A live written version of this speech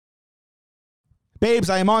Babes,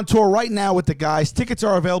 I am on tour right now with the guys. Tickets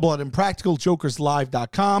are available at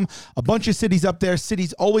impracticaljokerslive.com. A bunch of cities up there.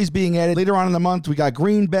 Cities always being added. Later on in the month, we got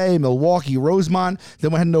Green Bay, Milwaukee, Rosemont.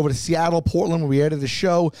 Then we're heading over to Seattle, Portland, where we added a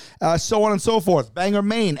show, so on and so forth. Bangor,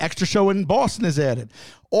 Maine. Extra show in Boston is added.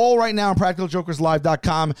 All right now on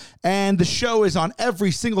practicaljokerslive.com. And the show is on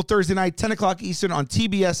every single Thursday night, 10 o'clock Eastern on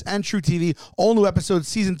TBS and True TV. All new episodes,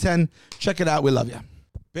 season 10. Check it out. We love you.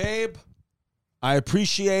 Babe, I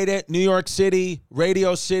appreciate it. New York City,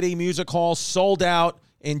 Radio City, Music Hall sold out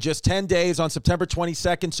in just 10 days on September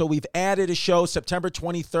 22nd. So we've added a show September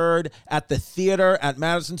 23rd at the theater at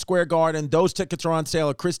Madison Square Garden. Those tickets are on sale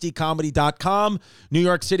at ChristyComedy.com. New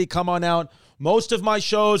York City, come on out. Most of my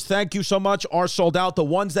shows, thank you so much, are sold out. The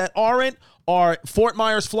ones that aren't are Fort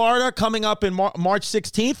Myers, Florida, coming up in March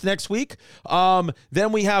 16th next week.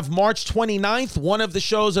 Then we have March 29th. One of the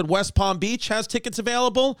shows at West Palm Beach has tickets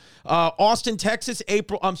available. Austin, Texas,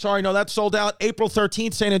 that's sold out. April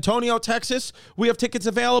 13th, San Antonio, Texas, we have tickets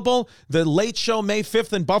available. The Late Show, May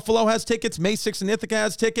 5th in Buffalo has tickets. May 6th in Ithaca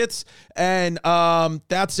has tickets. And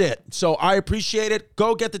that's it. So I appreciate it.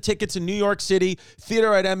 Go get the tickets in New York City,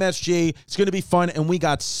 theater at MSG. It's going to be fun. And we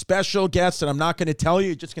got special guests that I'm not going to tell you.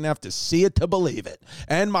 You're just going to have to see it to believe it.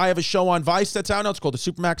 And I have a show on Vice that's out now. It's called the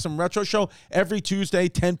Super Maximum Retro Show every Tuesday,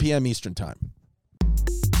 10 p.m. Eastern Time.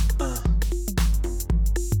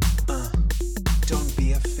 Don't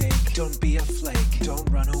be a fake, don't be a flake, don't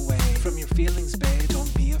run away from your feelings, babe.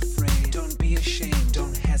 Don't be afraid, don't be ashamed,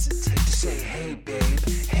 don't hesitate to say, hey, babe,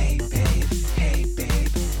 hey, babe, hey, babe,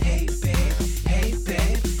 hey, babe, hey,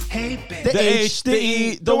 babe, hey, babe. The H, the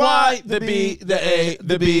E, the Y, the B, the A,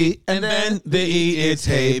 the B, and then the E. It's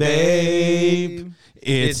hey, babe.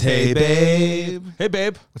 It's hey, babe. Hey,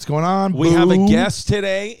 babe. What's going on? We have a guest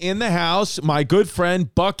today in the house, my good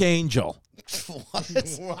friend, Buck Angel.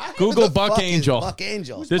 What? Google Buck Angel. Buck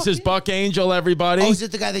Angel. This is Buck Angel, everybody. Oh, is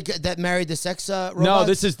it the guy that married the sex robot? No,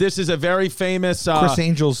 this is a very famous Chris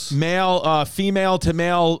Angel's female to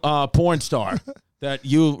male porn star that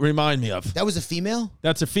you remind me of. That was a female?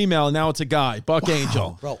 That's a female, and now it's a guy. Buck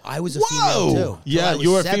Angel. Bro, I was a female, too. Yeah,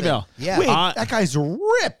 you were a female. Yeah. Wait, that guy's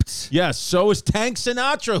ripped. Yes, so is Tank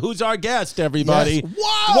Sinatra, who's our guest, everybody. Yes.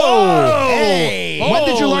 Whoa! Hey! When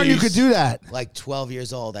did you learn you could do that? Like 12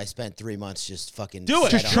 years old, I spent 3 months just fucking... Do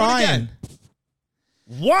it. Just trying.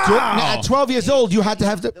 Wow! At 12 years old, you had to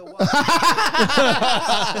have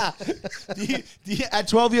At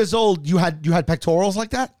 12 years old, you had pectorals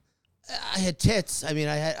like that? I had tits. I mean,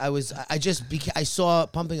 I saw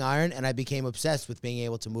Pumping Iron, and I became obsessed with being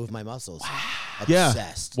able to move my muscles. Wow.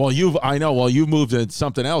 Obsessed. Yeah. Well, you moved to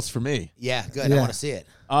something else for me. Yeah, good. Yeah. I want to see it.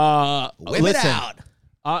 Whip it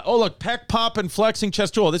out. Look, pec, pop, and flexing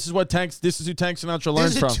chest tool. This is who Tank Sinatra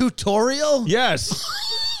learned from. There's a tutorial? Yes.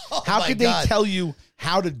 How could they tell you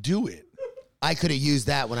how to do it? I could have used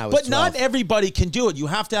that when I was 12. But not everybody can do it. You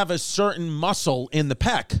have to have a certain muscle in the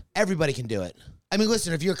pec. Everybody can do it. I mean,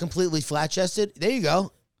 listen, if you're completely flat-chested, there you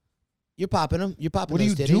go. You're popping them. You're popping What are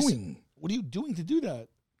those you titties. doing? What are you doing to do that?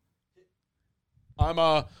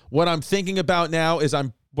 What I'm thinking about now is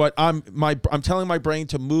I'm telling my brain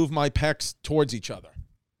to move my pecs towards each other.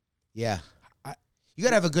 Yeah. You got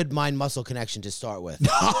to have a good mind-muscle connection to start with.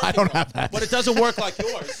 No, I don't have that. But it doesn't work like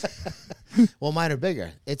yours. Well, mine are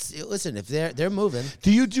bigger. Listen, if they're moving.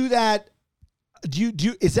 Do you do that?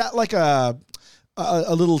 Is that like a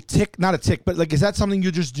little tick, not a tick, but like, is that something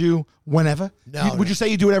you just do whenever? No. Would you say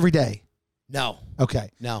you do it every day? No.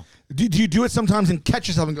 Okay. No. Do you do it sometimes and catch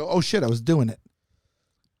yourself and go, oh shit, I was doing it?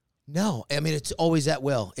 No. I mean, it's always at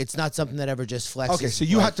will. It's not something that ever just flexes. Okay, so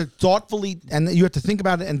you have to thoughtfully, and you have to think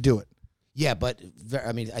about it and do it. Yeah, but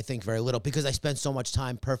I think very little because I spent so much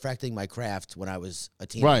time perfecting my craft when I was a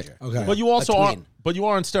teenager. Right. Okay. But you also are on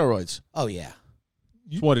steroids. Oh, yeah.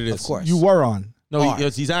 That's what it is. Of course. You were on. No,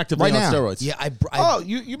 he's actively Right on now. steroids. Yeah,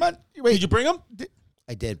 you meant. Wait. Did you bring him?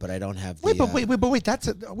 I did, but I don't have. Wait, wait. That's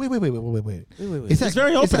a wait. Wait. Is He's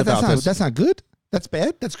very open about this. That's not good. That's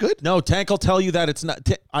bad. That's good. No, Tank will tell you that it's not.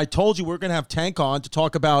 I told you we're going to have Tank on to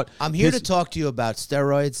talk about. I'm here to talk to you about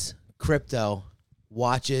steroids, crypto,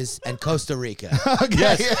 watches, and Costa Rica.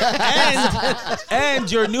 Yes.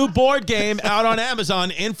 and your new board game out on Amazon,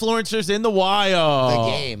 Influencers in the Wild.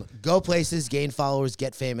 The game. Go places, gain followers,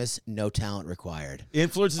 get famous, no talent required.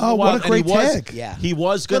 Influencers in the Oh, Wild. what a great and tag. Yeah. He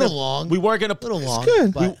was going to. Little long. We were going to. Little long.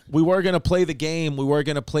 good. But We were going to play the game. We were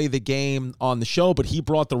going to play the game on the show, but he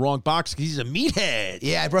brought the wrong box because he's a meathead.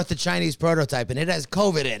 yeah, I brought the Chinese prototype, and it has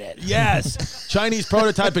COVID in it. Yes. Chinese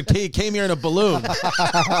prototype came here in a balloon.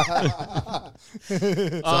 So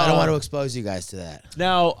I don't want to expose you guys to that.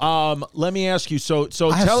 Now, let me ask you. So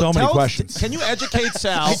I have so many questions. Can you educate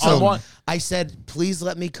Sal on what? I said, please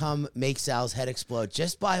let me come make Sal's head explode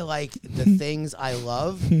just by like the things I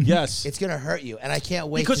love. Yes. It's going to hurt you. And I can't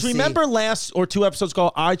wait Because to remember last or 2 episodes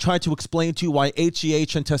ago, I tried to explain to you why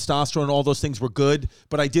HGH and testosterone and all those things were good,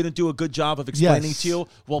 but I didn't do a good job of explaining to you.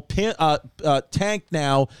 Well, Tank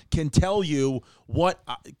now can tell you what,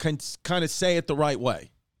 can kind of say it the right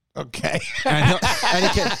way. Okay. and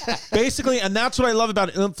he can, basically, and that's what I love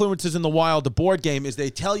about Influences in the Wild, the board game, is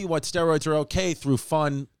they tell you what steroids are okay through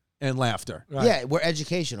fun and laughter. Right. Yeah, we're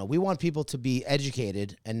educational. We want people to be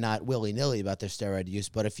educated and not willy-nilly about their steroid use.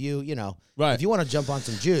 But if you, if you want to jump on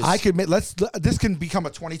some juice. I could admit, this can become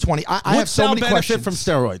a 2020. I Would have so Sal many benefit questions. from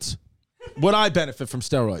steroids? Would I benefit from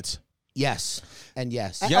steroids? Yes. And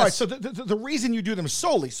yes. All right, so the reason you do them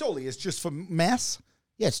solely is just for mass?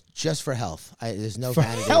 Yes, just for health. There's no For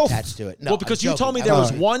vanity health? attached to it. No, Well, because you told me there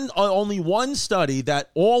was only one study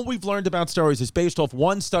that all we've learned about steroids is based off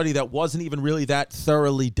one study that wasn't even really that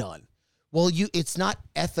thoroughly done. Well, it's not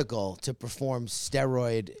ethical to perform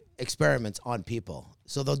steroid experiments on people.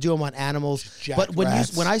 So they'll do them on animals. But when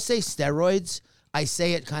I say steroids, I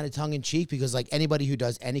say it kind of tongue in cheek because like anybody who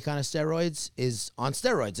does any kind of steroids is on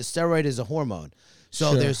steroids. A steroid is a hormone.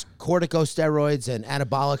 So there's corticosteroids and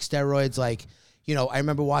anabolic steroids. Like, I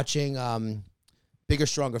remember watching Bigger,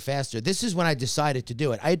 Stronger, Faster. This is when I decided to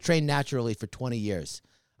do it. I had trained naturally for 20 years.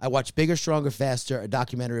 I watched Bigger, Stronger, Faster, a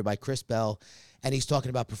documentary by Chris Bell. And he's talking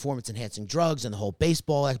about performance-enhancing drugs and the whole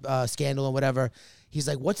baseball scandal and whatever. He's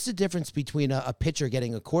like, what's the difference between a pitcher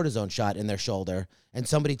getting a cortisone shot in their shoulder and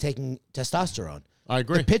somebody taking testosterone? I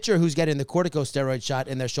agree. The pitcher who's getting the corticosteroid shot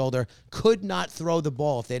in their shoulder could not throw the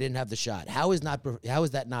ball if they didn't have the shot. How is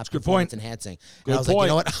that not performance enhancing? And I was like, you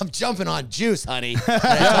know what? I'm jumping on juice, honey.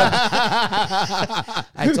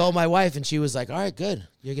 I told my wife, and she was like, all right, good.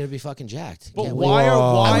 You're going to be fucking jacked. But I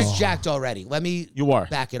why? was jacked already. Let me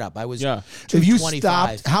back it up. I was If you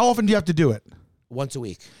stopped, how often do you have to do it? Once a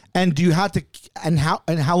week. And do you have to, and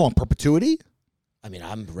how long? Perpetuity? I mean,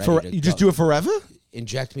 I'm ready to you just do it forever?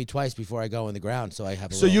 Inject me twice before I go in the ground, so I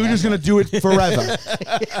have. So you're just gonna do it forever?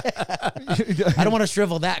 I don't want to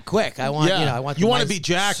shrivel that quick. I want, I want. You want to be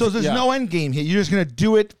jacked. So there's no end game here. You're just gonna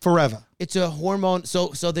do it forever. It's a hormone. So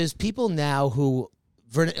there's people now who,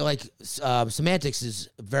 like, semantics is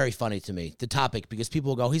very funny to me. The topic, because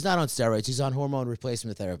people go, he's not on steroids. He's on hormone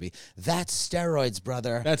replacement therapy. That's steroids,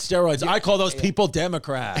 brother. That's steroids. I call those people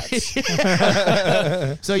Democrats.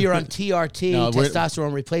 So you're on TRT,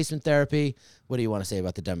 testosterone replacement therapy. What do you want to say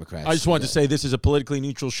about the Democrats? I just wanted to say this is a politically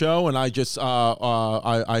neutral show, and I just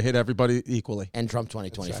I hit everybody equally. And Trump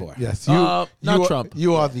 2024. Right. Yes, not Trump.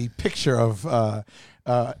 You are the picture of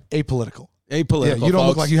apolitical. Apolitical. Yeah, you don't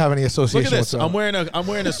look folks. like you have any association. Look at this. Whatsoever. I'm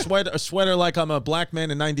wearing a sweater like I'm a black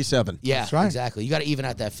man in '97. Yeah, that's right. Exactly. You got to even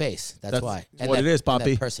out that face. That's why. That's what it is,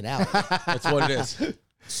 Poppy. Personality. That's what it is.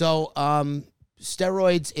 So,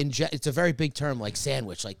 steroids it's a very big term, like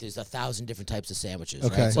sandwich. Like there's 1,000 different types of sandwiches.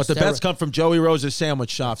 Okay. Right? So But the best come from Joey Rose's sandwich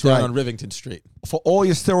shop down on Rivington Street. For all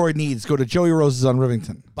your steroid needs, go to Joey Rose's on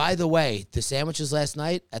Rivington. By the way, the sandwiches last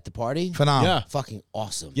night at the party, Phenomenal. Yeah. fucking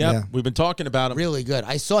awesome. Yeah, we've been talking about them. Really good.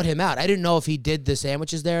 I sought him out. I didn't know if he did the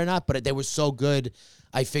sandwiches there or not, but they were so good,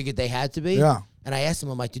 I figured they had to be. Yeah. And I asked him,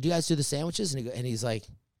 I'm like, did you guys do the sandwiches? And he's like,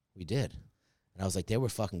 we did. And I was like, they were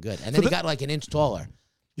fucking good. And then he got like an inch taller.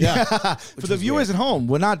 Yeah. For the viewers at home,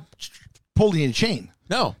 we're not pulling any chain.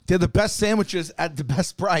 No. They're the best sandwiches at the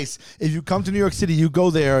best price. If you come to New York City, you go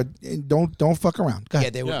there. And don't fuck around. Go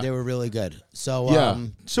ahead. Yeah, they were really good. So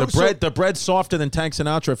the bread's softer than Tank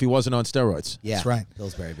Sinatra if he wasn't on steroids. Yeah, that's right.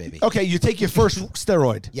 Pillsbury, baby. Okay, you take your first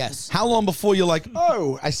steroid. Yes. How long before you're like,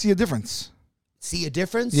 oh, I see a difference? See a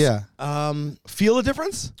difference? Yeah. Feel a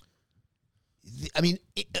difference? I mean,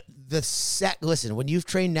 listen, when you've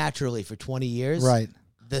trained naturally for 20 years, right?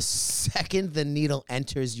 The second the needle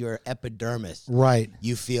enters your epidermis, right,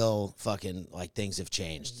 you feel fucking like things have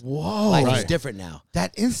changed. Whoa, like it's different now.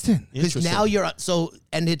 That instant, because now you're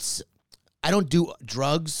and it's. I don't do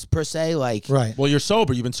drugs per se, like right. Well, you're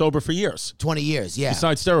sober. You've been sober for years. 20 years, yeah.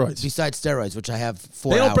 Besides steroids, which I have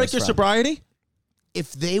 4 hours. They don't break your sobriety.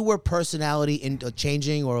 If they were personality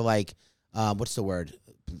changing or like, what's the word,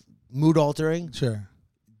 mood altering? Sure,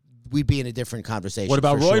 we'd be in a different conversation. What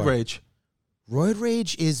about roid rage? Roid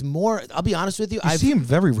rage is more. I'll be honest with you. I see him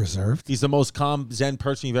very reserved. He's the most calm Zen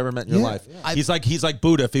person you've ever met in your life. Yeah. He's like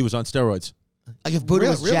Buddha if he was on steroids. Like if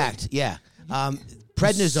Buddha was jacked, yeah.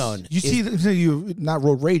 Prednisone. You not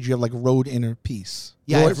road rage. You have like road inner peace.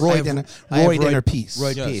 Yeah, roid inner peace.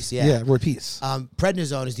 Roid peace. Yeah, yeah, roid peace.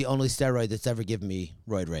 Prednisone is the only steroid that's ever given me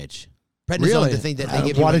roid rage. Prednisone, Really? the thing that they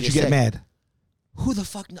give you. Why when did you you're get sick. mad? Who the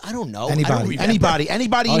fuck? I don't know. Anybody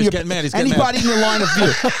in your getting mad. anybody in your line of view.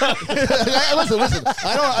 listen.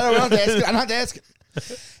 I don't have to ask it.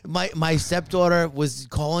 My stepdaughter was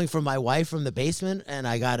calling for my wife from the basement, and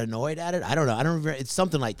I got annoyed at it. I don't know. I don't remember. It's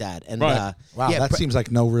something like that. And Right. Wow, that seems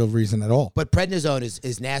like no real reason at all. But prednisone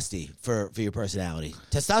is nasty for your personality.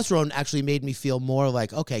 Testosterone actually made me feel more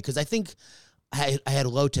like, okay, because I think I had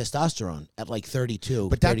low testosterone at like 32.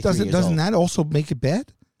 But that doesn't that also make it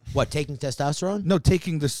bad? What, taking testosterone? No,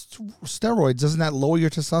 taking the steroids, doesn't that lower your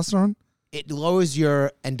testosterone? It lowers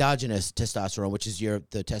your endogenous testosterone, which is the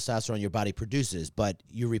testosterone your body produces, but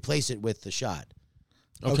you replace it with the shot.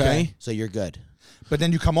 Okay. So you're good. But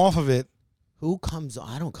then you come off of it. Who comes?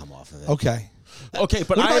 I don't come off of it. Okay. Okay,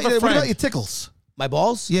 but What I have a about friend. your tickles? My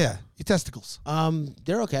balls? Yeah, your testicles.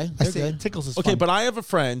 They're okay. I They're say good. tickles is Okay, fun. but I have a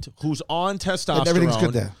friend who's on testosterone. everything's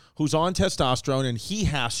good there. Who's on testosterone, and he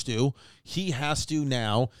has to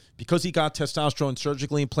now, because he got testosterone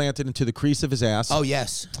surgically implanted into the crease of his ass. Oh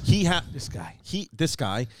yes. This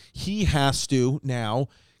guy. He has to now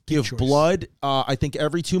give blood. I think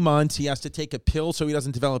every 2 months he has to take a pill so he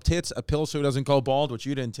doesn't develop tits, a pill so he doesn't go bald, which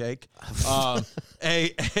you didn't take.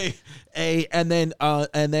 And then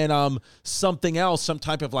something else, some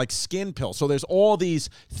type of like skin pill. So there's all these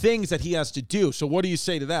things that he has to do. So what do you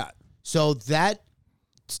say to that? So that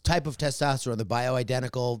type of testosterone, the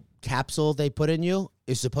bioidentical capsule they put in you,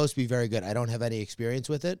 is supposed to be very good. I don't have any experience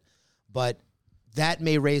with it, but that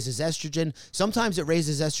may raise his estrogen. Sometimes it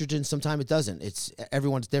raises estrogen, sometimes it doesn't.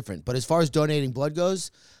 Everyone's different. But as far as donating blood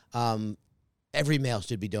goes, every male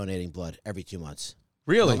should be donating blood every 2 months.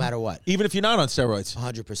 Really? No matter what. Even if you're not on steroids?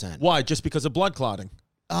 100%. Why? Just because of blood clotting?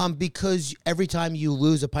 Because every time you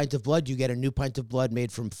lose a pint of blood, you get a new pint of blood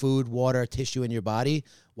made from food, water, tissue in your body.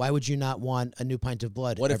 Why would you not want a new pint of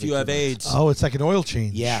blood? What if you have AIDS? Oh, it's like an oil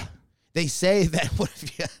change. Yeah. They say that, what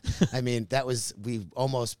if you, I mean, we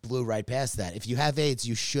almost blew right past that. If you have AIDS,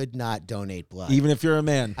 you should not donate blood. Even if you're a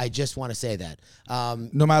man? I just want to say that.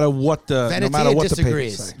 No matter what the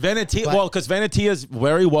disagrees. papers say. Venetia, because Venetia's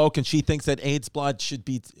very woke, and she thinks that AIDS blood should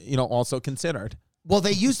be, also considered. Well,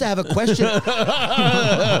 they used to have a question.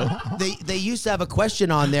 they used to have a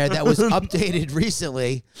question on there that was updated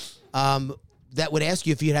recently. That would ask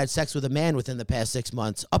you if you had sex with a man within the past 6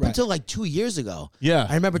 months, up until like 2 years ago. Yeah.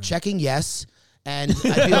 I remember checking yes, and I'd be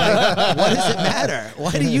like, what does it matter?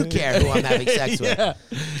 Why do you care who I'm having sex with?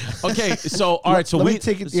 Okay, so, all right, so Let we me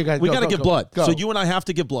take it. You guys we go, got to go, give go, blood. go. So you and I have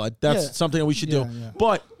to give blood. That's something that we should do. Yeah.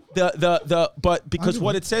 But but because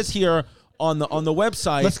what it says here on the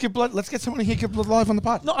website. Let's get blood. Let's get someone here give blood live on the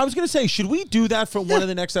pod. No, I was going to say, should we do that for one of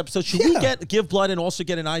the next episodes? Should we give blood and also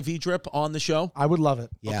get an IV drip on the show? I would love it.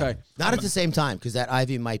 Yeah. Okay. Not at the same time, because that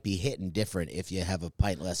IV might be hitting different if you have a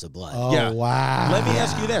pint less of blood. Oh, Yeah. wow. Let me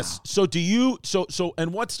ask you this. So do you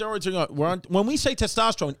and what steroids are you on? We're on? When we say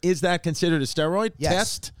testosterone, is that considered a steroid Yes.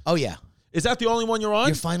 test? Oh, yeah. Is that the only one you're on?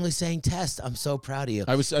 You're finally saying test. I'm so proud of you.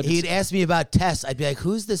 He'd ask me about tests. I'd be like,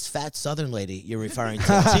 who's this fat Southern lady you're referring to?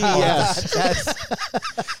 TS.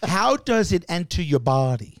 How does it enter your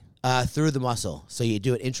body? Through the muscle. So you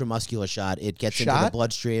do an intramuscular shot. It gets into the Shot?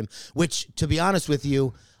 bloodstream, which, to be honest with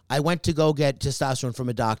you, I went to go get testosterone from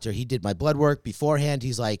a doctor. He did my blood work beforehand.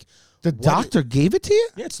 He's like, The doctor gave it to you?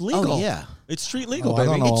 Yeah, it's legal. Oh, yeah. It's street legal, I baby.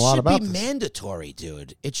 don't know a lot It should about be this. mandatory,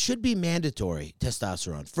 dude. It should be mandatory,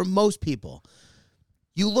 testosterone, for most people.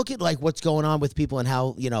 You look at like what's going on with people and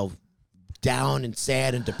how, down and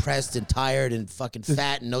sad and depressed and tired and fucking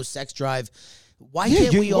fat and no sex drive. Why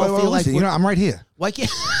can't we all feel like listen, I'm right here. why can't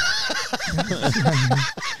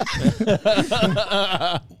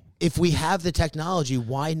if we have the technology,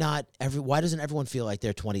 why doesn't everyone feel like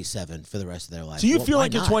they're 27 for the rest of their life? So you Well, feel why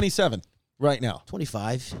like you're not? 27 right now?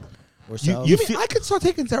 25 or so. You mean, I could start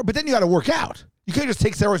taking steroids, but then you got to work out. You can't just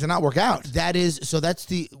take steroids and not work out. That's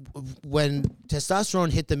when testosterone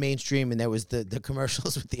hit the mainstream and there was the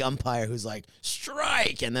commercials with the umpire who's like,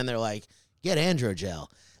 strike, and then they're like, get androgel.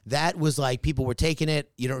 That was like, people were taking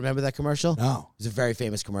it. You don't remember that commercial? No. It was a very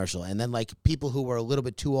famous commercial. And then like people who were a little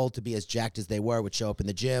bit too old to be as jacked as they were would show up in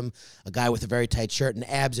the gym. A guy with a very tight shirt and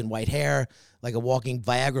abs and white hair, like a walking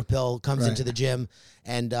Viagra pill, comes into the gym.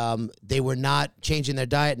 And they were not changing their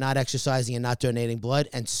diet, not exercising, and not donating blood.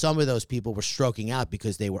 And some of those people were stroking out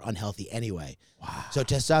because they were unhealthy anyway. Wow. So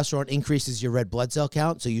testosterone increases your red blood cell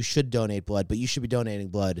count, so you should donate blood, but you should be donating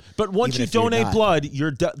blood. But once even you if you're donate not. blood,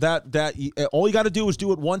 all you got to do is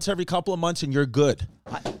do it once every couple of months, and you're good.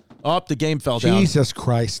 The game fell down. Jesus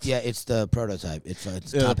Christ. Yeah, it's the prototype. It's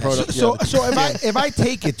Yeah, top proto- So if I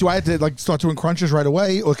take it, do I have to like start doing crunches right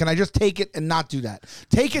away, or can I just take it and not do that?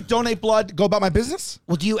 Take it, donate blood, go about my business?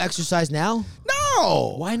 Well, do you exercise now?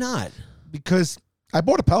 No. Why not? Because I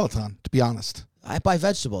bought a Peloton, to be honest. I buy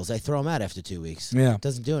vegetables. I throw them out after 2 weeks. Yeah. It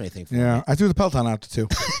doesn't do anything for me. Yeah, I threw the Peloton out too.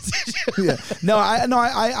 Yeah. No,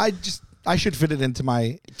 I should fit it into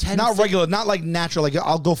my not regular, not like natural. Like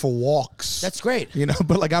I'll go for walks. That's great. You know,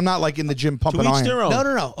 but like I'm not like in the gym pumping To each iron. their own.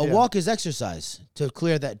 No. A walk is exercise.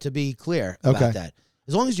 To be clear about that.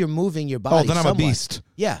 As long as you're moving your body. Oh, then I'm somewhat. a beast.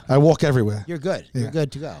 Yeah. I walk everywhere. You're good. Yeah. You're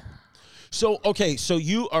good to go. So okay, so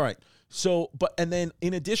you all right. So and then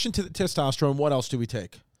in addition to the testosterone, what else do we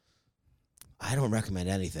take? I don't recommend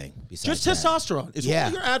anything besides Just that. testosterone. Is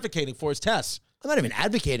what you're advocating for is tests. I'm not even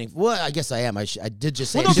advocating. Well, I guess I am. I did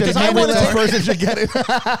just say. Well, no, because I want to That person should get it.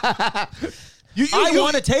 I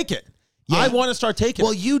want to take it. Yeah. I want to start taking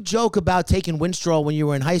Well, it. you joke about taking Winstrol when you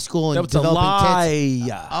were in high school and That was a developing tits.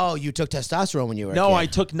 lie. Oh, you took testosterone when you were a No, kid. I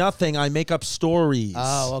took nothing. I make up stories.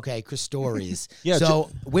 Oh, okay. Chris stories. Yeah, So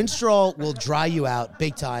Winstrol will dry you out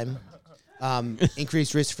big time.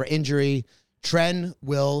 Increased risk for injury. Tren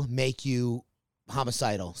will make you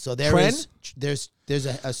homicidal. So there's a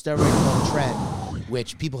steroid called Tren,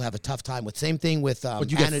 which people have a tough time with. Same thing with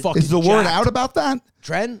But you get fucking Is the word jacked. out about that?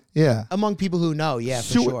 Tren. Yeah. Among people who know, yeah,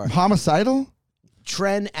 for sure. Homicidal?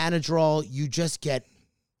 Tren, Anadrol, you just get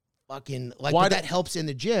fucking like Why but that helps in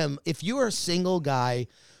the gym. If you're a single guy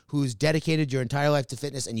who's dedicated your entire life to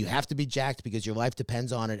fitness and you have to be jacked because your life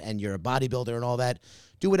depends on it and you're a bodybuilder and all that,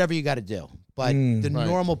 do whatever you got to do. But the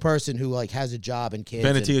normal person who like has a job and kids,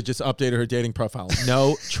 Venetia just updated her dating profile.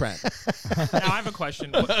 No trend. Now I have a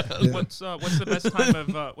question. What's the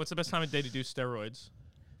best time of day to do steroids?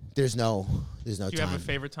 there's no Do you time. have a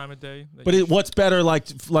favorite time of day? But what's better, like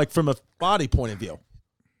from a body point of view?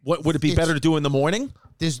 What would it be better to do in the morning?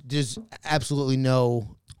 There's absolutely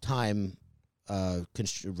no time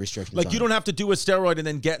restrictions. Like on you it. don't have to do a steroid and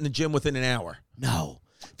then get in the gym within an hour. No.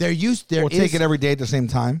 There Or take it every day at the same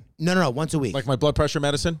time? No, once a week. Like my blood pressure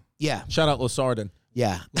medicine. Yeah. Shout out Losartan.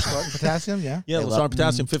 Yeah. Potassium, yeah. Yeah, Losartan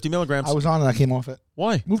potassium, 50 milligrams. I was on it. I came off it.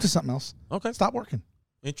 Why? Moved to something else. Okay. Stop working.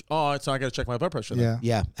 Oh, so I got to check my blood pressure then.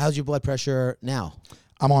 Yeah. Yeah. How's your blood pressure now?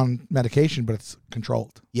 I'm on medication, but it's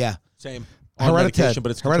controlled. Yeah. Same. On Hereditary. medication,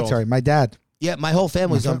 but it's controlled. Hereditary. My dad. Yeah, my whole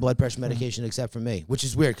family's on blood pressure medication except for me, which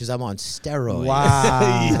is weird because I'm on steroids.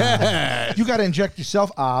 Wow. Yeah. You got to inject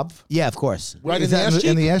yourself, Ob. Yeah, of course. Right Is in the that ass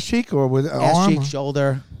cheek? in the ass cheek or with Ass arm? cheek,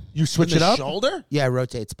 shoulder. You switch In it the up? shoulder? Yeah,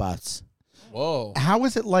 rotate spots. Whoa. How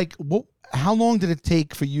is it like? How long did it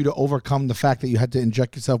take for you to overcome the fact that you had to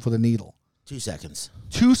inject yourself with a needle? 2 seconds.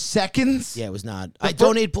 2 seconds? Yeah, it was not. I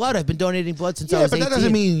donate blood. I've been donating blood since I Yeah, was but 18. that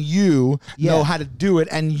doesn't mean you know Yeah. how to do it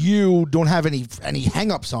and you don't have any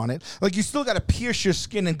hang-ups on it. Like, you still got to pierce your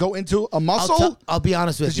skin and go into a muscle? I'll be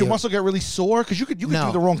honest with Does you. your muscle get really sore? Because you could No.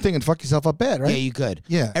 do the wrong thing and fuck yourself up bad, right? Yeah, you could.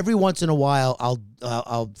 Yeah. Every once in a while,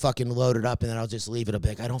 I'll fucking load it up and then I'll just leave it a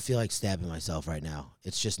bit. I don't feel like stabbing myself right now.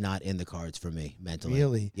 It's just not in the cards for me mentally.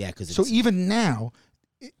 Really? Yeah, because So even now,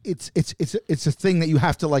 it's a thing that you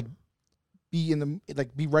have to like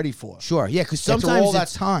be ready for. Sure, yeah, because After sometimes all that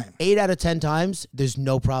it's time. 8 out of 10 times, there's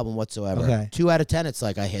no problem whatsoever. Okay. 2 out of 10, it's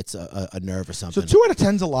like I hit a nerve or So something. 2 out of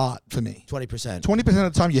 10's a lot for me. 20%. 20%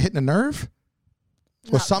 of the time you're hitting a nerve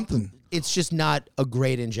or something. It's just not a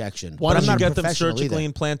great injection. Why But I'm don't you not a get them professional surgically either.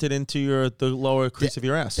 implanted into the lower crease of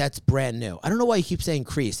your ass? That's brand new. I don't know why you keep saying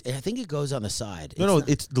crease. I think it goes on the side. No,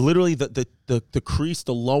 it's literally the crease,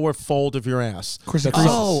 the lower fold of your ass. Crease of That's-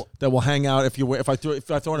 crease. Oh. that will hang out if I throw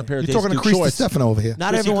in a pair of You're talking to Duke Chris shorts. Not Distefano over here.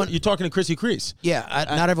 Chrissy- everyone. You're talking to Chrissy Crease. Yeah,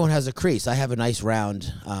 not everyone has a crease. I have a nice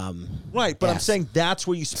round. Right, but I'm ass. saying that's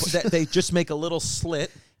where they just make a little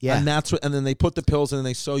slit. Yeah. And and then they put the pills in and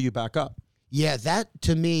they sew you back up. Yeah, that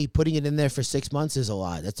to me, putting it in there for 6 months is a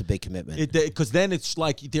lot. That's a big commitment. Because then it's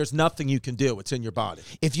like there's nothing you can do. It's in your body.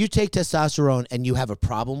 If you take testosterone and you have a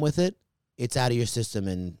problem with it, it's out of your system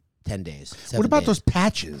in 10 days. 7 What about days. those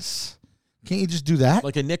patches? Can't you just do that?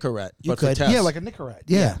 Like a Nicorette, You but for could. tests. Yeah, like a Nicorette.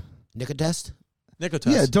 Yeah. Nicotest?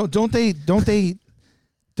 Nicotest. Yeah, don't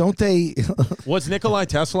they Was Nikolai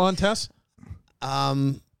Tesla on Tess?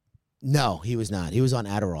 No, he was not. He was on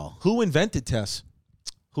Adderall. Who invented Tess?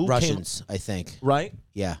 Who Russians, I think. Came, right?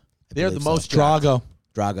 Yeah. I They're the believe so. most jacked. Drago?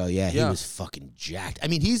 Drago, yeah, he Yeah. was fucking jacked. I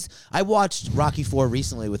mean, I watched Rocky IV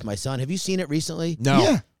recently with my son. Have you seen it recently? No.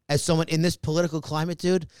 Yeah. As someone in this political climate,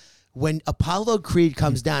 dude, when Apollo Creed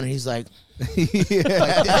comes down and he's like, like this,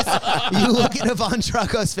 you look at Ivan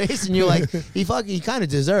Drago's face and you're like, he kind of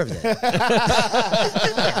deserved it.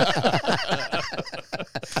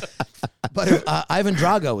 But Ivan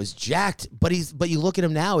Drago was jacked, but you look at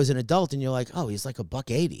him now as an adult and you're like, oh, he's like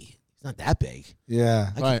 $180. He's not that big. Yeah.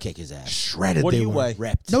 I can Right. kick his ass. Shredded What do they you were. weigh?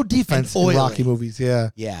 Ripped. No defense And in oily. Rocky movies, yeah.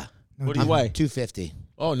 Yeah. What do you weigh? 250.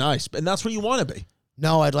 Oh, nice. And that's where you want to be.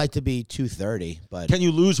 No, I'd like to be 230, but Can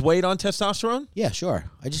you lose weight on testosterone? yeah, sure.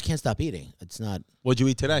 I just can't stop eating. It's not. What'd you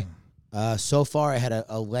eat today? So far, I had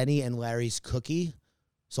a Lenny and Larry's cookie,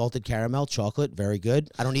 salted caramel, chocolate, very good.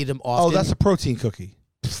 I don't eat them often. Oh, that's a protein cookie.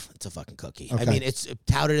 It's a fucking cookie. Okay. I mean, it's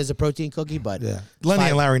touted as a protein cookie, but Yeah. Lenny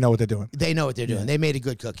and Larry know what they're doing. they know what they're doing. They made a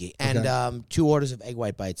good cookie. And 2 orders of egg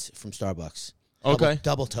white bites from Starbucks. Okay.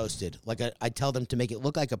 Double toasted. Like I tell them to make it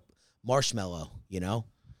look like a marshmallow, you know?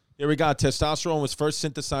 Here we got testosterone was first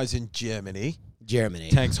synthesized in Germany,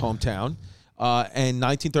 Germany. Tank's hometown, in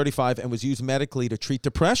 1935 and was used medically to treat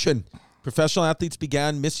depression. Professional athletes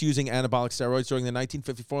began misusing anabolic steroids during the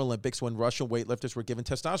 1954 Olympics when Russian weightlifters were given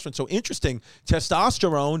testosterone. So interesting,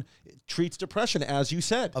 testosterone treats depression, as you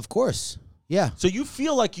said. Of course. Yeah. So you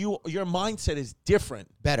feel like your mindset is different.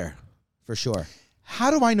 Better, for sure.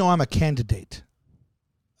 How do I know I'm a candidate?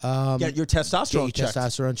 Get your testosterone Get your checked.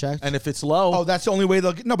 testosterone checked. And if it's low, Oh, that's the only way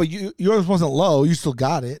they'll get. No, but yours wasn't low. You still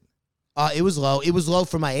got it. It was low. It was low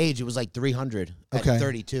for my age. It was like 300 at Okay.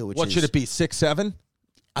 32. Which what is, should it be? 6, 7?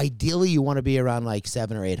 Ideally, you want to be around like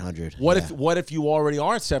 700 or 800. What Yeah. if you already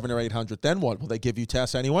are at 700 or 800? Then what? Will they give you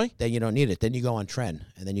tests anyway? Then you don't need it. Then you go on tren,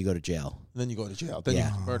 and then you go to jail. Then you go to jail. Then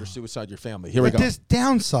Yeah. you murder, suicide your family. Here we But go. there's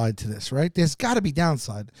downside to this, right? There's got to be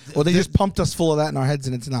downside. Or they just pumped us full of that in our heads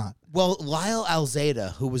and it's not. Well, Lyle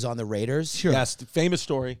Alzada, who was on the Raiders, Sure. Yes, the famous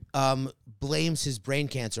story. blames his brain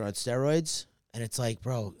cancer on steroids. And it's like,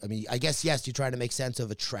 bro, I mean, I guess, yes, you're trying to make sense of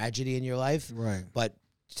a tragedy in your life. Right. But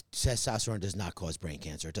testosterone does not cause brain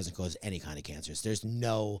cancer. It doesn't cause any kind of cancers. There's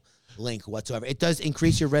no link whatsoever. It does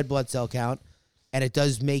increase your red blood cell count, and it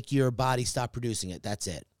does make your body stop producing it. That's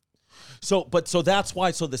it. So that's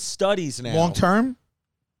why. So the studies now. Long term?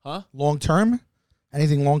 Huh? Long term?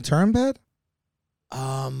 Anything long term bad?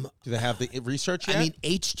 Do they have the research yet? I mean,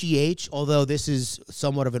 HGH, although this is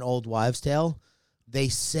somewhat of an old wives' tale, they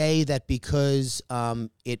say that because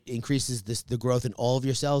it increases the growth in all of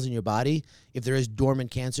your cells in your body, if there is dormant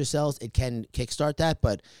cancer cells, it can kickstart that.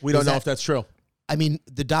 But we don't know if that's true. I mean,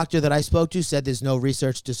 the doctor that I spoke to said there's no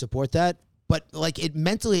research to support that. But like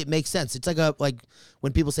mentally, it makes sense. It's like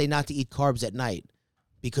when people say not to eat carbs at night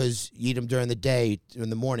because you eat them during the day, in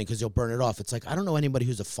the morning, because you'll burn it off. It's like, I don't know anybody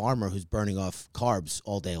who's a farmer who's burning off carbs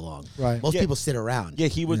all day long. Right. Most Yeah. people sit around. Yeah,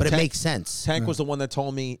 he was. But it Tank- makes sense. Tank was the one that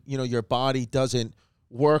told me, your body doesn't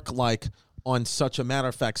work like on such a matter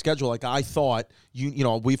of fact schedule. Like I thought,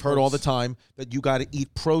 we've heard all the time that you got to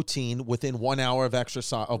eat protein within 1 hour of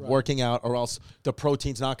exercise, of working out, or else the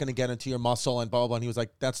protein's not going to get into your muscle and blah, blah, blah. And he was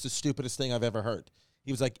like, that's the stupidest thing I've ever heard.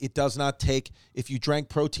 He was like, it does not take, if you drank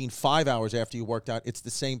protein 5 hours after you worked out, it's the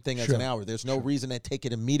same thing as an hour. There's no reason to take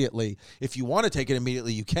it immediately. If you want to take it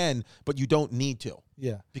immediately, you can, but you don't need to.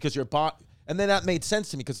 Yeah. Because your body, and then that made sense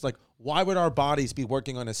to me because it's like, why would our bodies be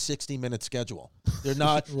working on a 60-minute schedule? They're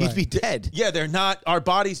not. You'd be dead. Yeah, they're not. Our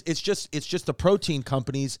bodies, it's just the protein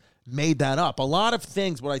companies made that up. A lot of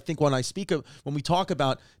things, what I think when we talk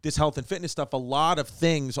about this health and fitness stuff, a lot of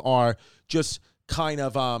things are just kind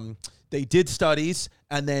of, they did studies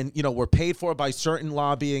and then, were paid for by certain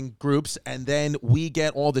lobbying groups. And then we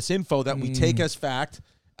get all this info that we take as fact.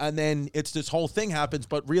 And then it's this whole thing happens.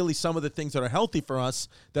 But really some of the things that are healthy for us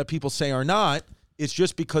that people say are not, it's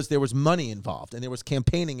just because there was money involved and there was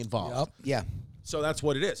campaigning involved. Yep. Yeah. So that's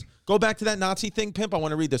what it is. Go back to that Nazi thing, Pimp. I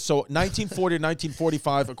want to read this. So 1940 to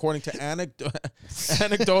 1945, according to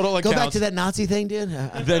anecdotal accounts. Go back to that Nazi thing, dude.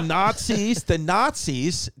 The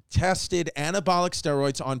Nazis tested anabolic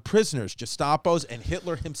steroids on prisoners, Gestapos, and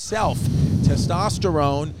Hitler himself.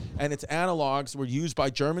 Testosterone and its analogs were used by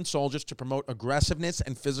German soldiers to promote aggressiveness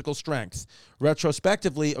and physical strength.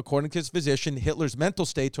 Retrospectively, according to his physician, Hitler's mental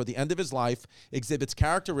state toward the end of his life exhibits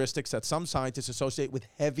characteristics that some scientists associate with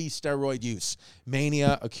heavy steroid use: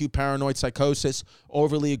 mania, acute paranoid psychosis,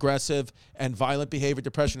 overly aggressive and violent behavior,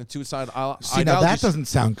 depression, and suicidal See, now that doesn't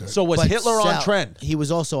sound good. So was But Hitler on Sal, trend? He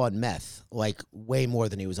was also on meth, like way more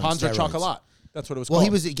than he was on Panzer steroids. Chocolat. That's what it was Well, called.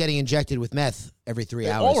 he was getting injected with meth every 3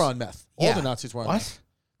 They hours. all were on meth. All Yeah. the Nazis were on What? meth.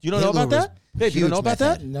 You don't know Hitler about was that? Babe, you don't huge know about meth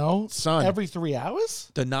that? head. No. Son. Every 3 hours?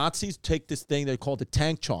 The Nazis take this thing they called the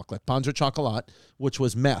tank chocolate, Panzer Chocolat, which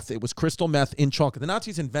was meth. It was crystal meth in chocolate. The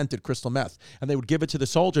Nazis invented crystal meth, and they would give it to the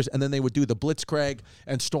soldiers, and then they would do the Blitzkrieg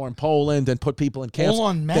and storm Poland and put people in camps. All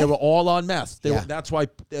on meth? They were all on meth. Yeah. That's why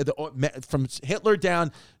from Hitler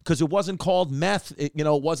down, because it wasn't called meth. It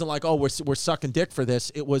wasn't like, oh, we're sucking dick for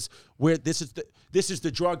this. It was this is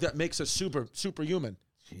the drug that makes us superhuman.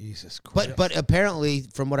 Jesus Christ. But apparently,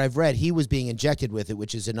 from what I've read, he was being injected with it,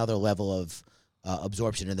 which is another level of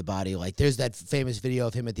absorption in the body. Like, there's that famous video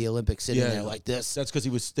of him at the Olympics sitting there like this. That's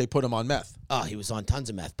because they put him on meth. Oh, he was on tons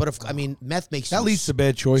of meth. But, meth makes that you leads to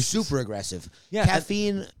bad choices. super aggressive. Yeah,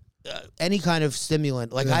 Caffeine any kind of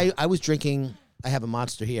stimulant. Like I was drinking. I have a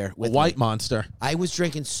Monster here. A white Monster. I was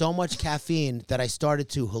drinking so much caffeine that I started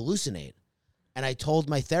to hallucinate. And I told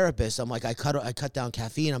my therapist, I'm like, I cut down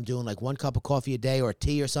caffeine. I'm doing like 1 cup of coffee a day or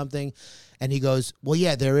tea or something. And he goes, well,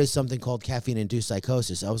 yeah, there is something called caffeine-induced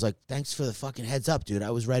psychosis. I was like, thanks for the fucking heads up, dude.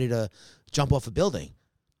 I was ready to jump off a building.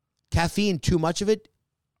 Caffeine, too much of it,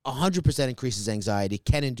 100% increases anxiety,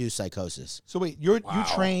 can induce psychosis. So wait, you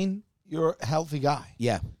train, you're a healthy guy.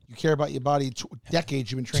 Yeah. You care about your body. Decades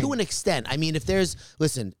you've been training. To an extent. I mean, if there's,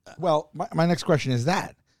 listen. Well, my next question is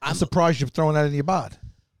that. I'm surprised you've thrown that in your bod.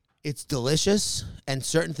 It's delicious, and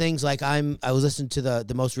certain things like I was listening to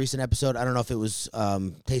the most recent episode. I don't know if it was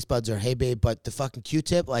Taste Buds or Hey Babe, but the fucking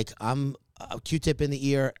Q-tip, like I'm a Q-tip in the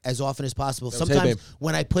ear as often as possible. Sometimes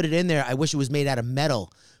when I put it in there, I wish it was made out of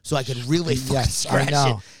metal so I could really scratch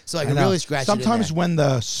it. So I could really scratch Sometimes it. When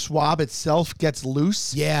the swab itself gets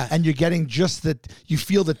loose, yeah, and you're getting just you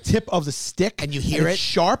feel the tip of the stick, and you hear it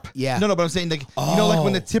sharp. Yeah, no, but I'm saying like you know, like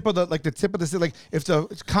when the tip of the stick, like if the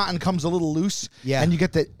cotton comes a little loose, and you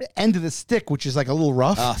get the end of the stick, which is like a little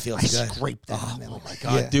rough. Oh, feels good. Scrape that. Oh my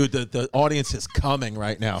god, dude, the audience is coming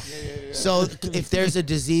right now. So if there's a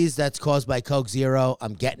disease that's caused by Coke Zero,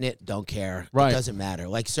 I'm getting it. Don't care. Right. It doesn't matter.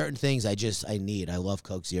 Like certain things, I need. I love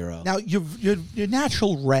Coke Zero. Now your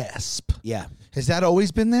natural rasp. Yeah. Has that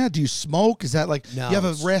always been there? Do you smoke? Is that like No, you have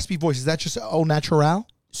a raspy voice? Is that just au natural?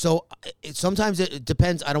 So sometimes it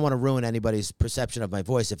depends. I don't want to ruin anybody's perception of my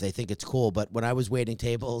voice if they think it's cool. But when I was waiting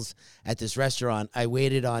tables at this restaurant, I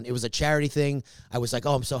waited on. It was a charity thing. I was like,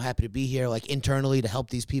 oh, I'm so happy to be here, like internally to help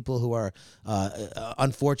these people who are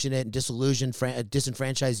unfortunate and disillusioned,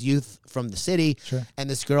 disenfranchised youth from the city. Sure. And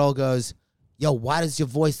this girl goes, "Yo, why does your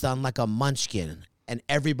voice sound like a munchkin?" And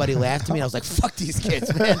everybody laughed at me. I was like, "Fuck these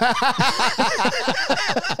kids, man."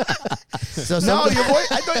 So no, your voice.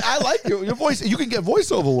 I like your voice. You can get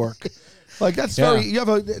voiceover work. Like that's very. You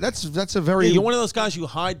have that's a very. Yeah, you're one of those guys you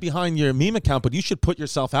hide behind your meme account, but you should put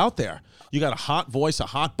yourself out there. You got a hot voice, a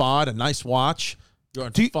hot bod, a nice watch. You're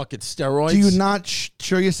on fucking steroids. Do you not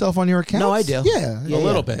show yourself on your account? No, I do. Yeah, a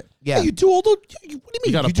little bit. Yeah, you do all the. What do you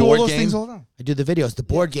mean? got a You do all board those game? things all the time. I do the videos. The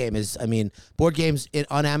board game is. I mean, board games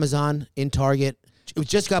on Amazon, in Target. It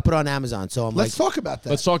just got put on Amazon, so Let's talk about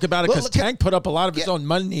that. Let's talk about it because Tank put up a lot of his own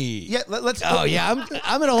money. Yeah, let's. Oh yeah,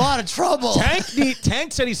 I'm in a lot of trouble.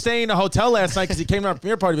 Tank said he's staying in a hotel last night because he came to our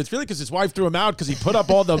premiere party, but it's really because his wife threw him out because he put up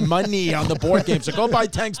all the money on the board game. So go buy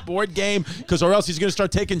Tank's board game or else he's going to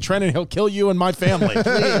start taking Trent and he'll kill you and my family.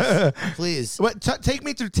 Please. What, take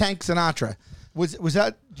me through Tank Sinatra. Was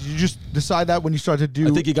that? Did you just decide that when you started to do?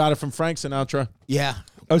 I think he got it from Frank Sinatra. Yeah.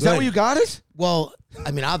 Oh, is that where you got it? Well,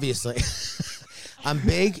 I mean, obviously. I'm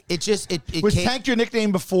big. It was came, Tank your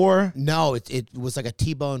nickname before? No, it was like a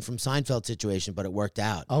T-Bone from Seinfeld situation, but it worked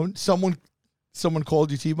out. Oh, someone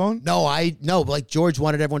called you T-Bone? No, like George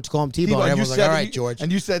wanted everyone to call him T-Bone. Everyone was like, all right, George.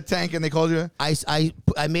 And you said Tank, and they called you? I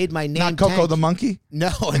made my name Not Coco Tank. the monkey?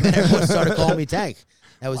 No, and then everyone started calling me Tank.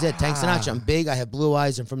 That was it. Tank Sinatra. I'm big. I have blue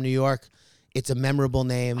eyes. I'm from New York. It's a memorable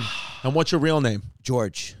name. And what's your real name?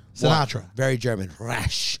 George. Sinatra. What? Very German.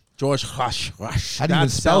 Rash. George Rash. How do you even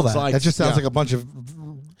spell that? Like, that just sounds like a bunch of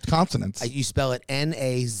consonants. You spell it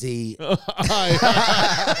N-A-Z. Yeah,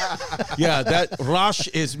 that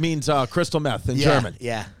Rash means crystal meth in German.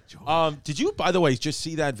 Yeah. Did you, by the way, just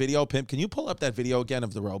see that video, Pimp? Can you pull up that video again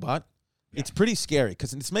of the robot? Yeah. It's pretty scary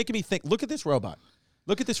because it's making me think. Look at this robot.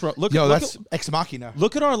 Look at this. That's Ex Machina.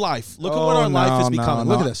 Look at our life. Look at what our life is becoming.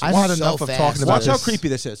 Look at this. I've had enough of talking about Watch this. how creepy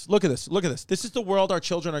this is. Look at this. Look at this. This is the world our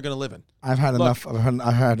children are going to live in. I've had enough.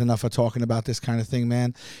 I've had enough of talking about this kind of thing,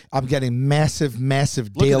 man. I'm getting massive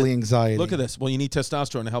daily anxiety. Look at this. Well, you need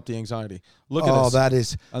testosterone to help the anxiety. Look at this. Oh, that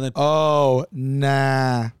is. And then,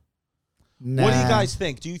 nah. What do you guys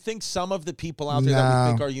think? Do you think some of the people out there that we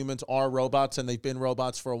think are humans are robots and they've been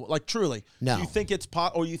robots for truly? No. Do you think it's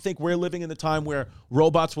or you think we're living in the time where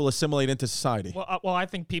robots will assimilate into society? Well, I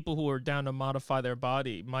think people who are down to modify their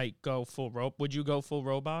body might go full robot. Would you go full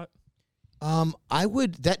robot? I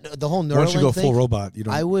would. The whole Neuralink Why don't you go thing, full robot? You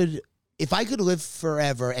don't. I would. If I could live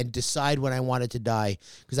forever and decide when I wanted to die,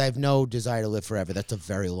 because I have no desire to live forever. That's a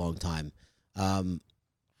very long time.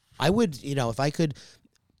 I would. If I could.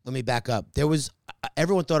 Let me back up.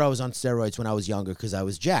 Everyone thought I was on steroids when I was younger because I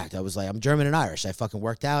was jacked. I was like, I'm German and Irish. I fucking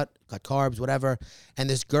worked out, cut carbs, whatever. And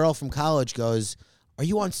this girl from college goes, "Are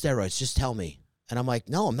you on steroids? Just tell me." And I'm like,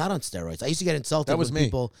 "No, I'm not on steroids." I used to get insulted when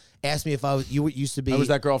people asked me if I was. You used to be. I was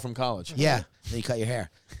that girl from college. Yeah. Then you cut your hair.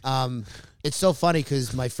 It's so funny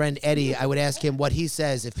because my friend Eddie, I would ask him what he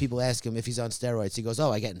says if people ask him if he's on steroids. He goes,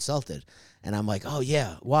 "Oh, I get insulted." And I'm like, "Oh,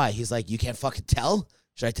 yeah. Why?" He's like, "You can't fucking tell?"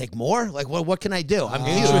 should I take more? Like, what can I do? I'm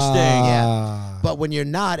cute. Interesting. Yeah. But when you're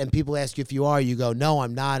not and people ask you if you are, you go, no,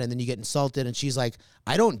 I'm not. And then you get insulted. And she's like,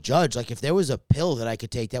 I don't judge. Like, if there was a pill that I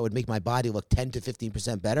could take that would make my body look 10 to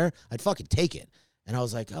 15% better, I'd fucking take it. And I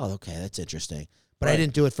was like, oh, okay, that's interesting. But I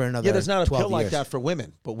didn't do it for another 12 years. Yeah, there's not a pill like that for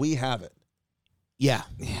women, but we have it. Yeah.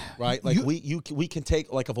 Right? Like, we can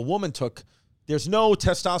take, like, if a woman took, there's no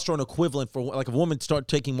testosterone equivalent for, like, if a woman start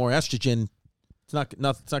taking more estrogen, it's not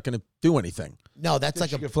going to do anything. No, that's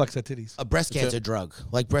like you can flex her titties. a breast cancer drug.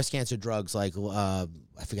 Like breast cancer drugs, like I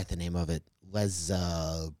forget the name of it.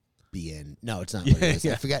 Lesbian. No, it's not. What it is.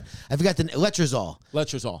 I forgot the letrozole.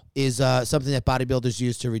 Letrozole Is something that bodybuilders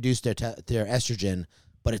use to reduce their estrogen,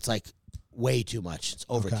 but it's like way too much. It's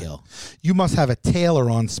overkill. Okay. You must have a tailor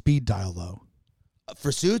on speed dial though.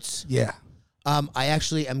 For suits, Yeah. I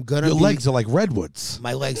actually am gonna. Your legs are like redwoods.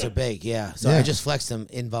 My legs are big. Yeah, so Yeah. I just flexed them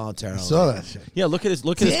involuntarily. I saw that shit. Yeah, look at his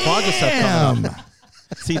progress up coming up.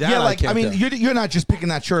 See that? Yeah, like I can't mean, do. you're not just picking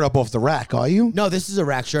that shirt up off the rack, are you? No, this is a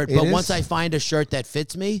rack shirt. It But is? once I find a shirt that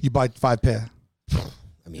fits me, You buy 5 pair. I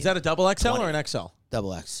mean, Is that a double XL or an XL?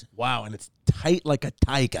 double X. Wow, and it's tight like a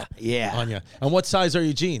tiger. Yeah. On you. And what size are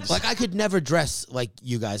your jeans? Like I could never dress like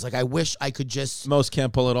you guys. Like I wish I could just Most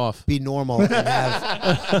can't pull it off. be normal and have.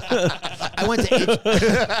 I went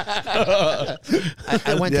to.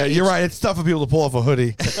 I went Yeah, to. you're right. It's tough for people to pull off a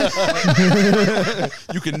hoodie.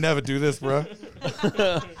 You can never do this, bro.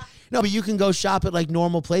 No, but you can go shop at like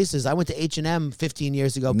normal places. I went to H&M 15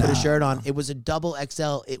 years ago. Put a shirt on. It was a double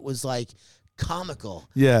XL. It was like comical.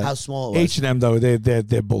 Yeah, how small it was. H&M though,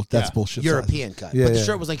 they're both. That's bullshit. European cut. Yeah, But the yeah.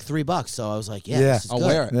 shirt was like $3, so I was like, yeah, Yeah. this is I'll good.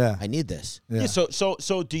 wear it. Yeah. I need this. Yeah. Yeah,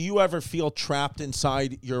 so do you ever feel trapped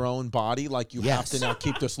inside your own body? Like you have Yes. to now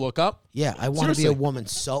keep this look up? Yeah, I want to be a Seriously. woman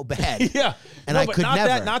so bad. Yeah. And No, I but could not never.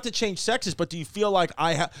 That, not to change sexes, but do you feel like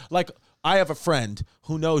I have a friend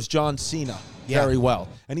who knows John Cena very well.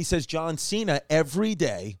 And he says John Cena every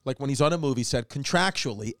day, like when he's on a movie set,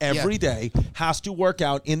 contractually, every day has to work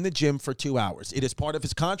out in the gym for 2 hours. It is part of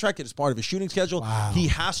his contract. It is part of his shooting schedule. Wow. He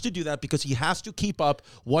has to do that because he has to keep up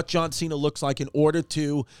what John Cena looks like in order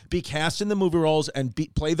to be cast in the movie roles and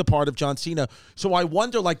play the part of John Cena. So I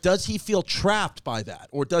wonder, like, does he feel trapped by that?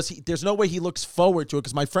 Or does he? There's no way he looks forward to it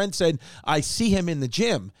because my friend said, I see him in the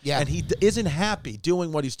gym and he isn't happy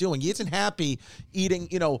doing what he's doing. He isn't happy eating,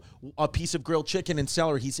 a piece of grilled chicken and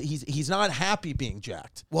celery. He's not happy being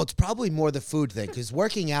jacked. Well, it's probably more the food thing because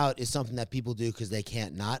working out is something that people do because they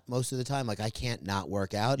can't not most of the time. Like I can't not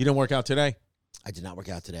work out. You didn't work out today? I did not work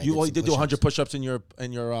out today. You only some did do 100 push-ups. push-ups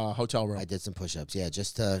in your hotel room. I did some push-ups. Yeah,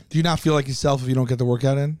 just to. Do you not feel like yourself if you don't get the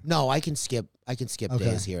workout in? No, I can skip. Okay.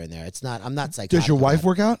 days here and there. It's not. I'm not psychotic. Does your wife about it.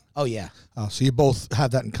 work out? Oh yeah. Oh, so you both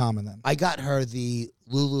have that in common then. I got her the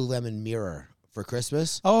Lululemon mirror for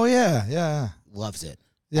Christmas. Oh yeah, yeah. Loves it.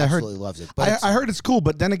 Yeah, Absolutely loves it. But I heard it's cool,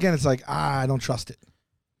 but then again, it's like I don't trust it.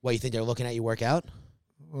 what, you think they're looking at you work out?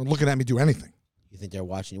 Looking at me do anything. You think they're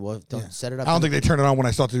watching you? Well, don't set it up. I don't think they turn it on when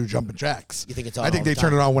I start to do jumping jacks. You think it's on? I think all they the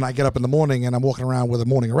turn time? it on when I get up in the morning and I'm walking around with a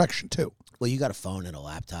morning erection too. Well, you got a phone and a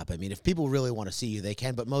laptop. I mean, if people really want to see you, they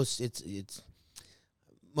can. But most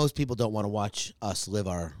people don't want to watch us live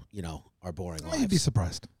our our boring lives. You'd be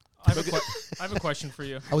surprised. I have a question for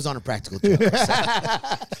you. I was on a practical joke.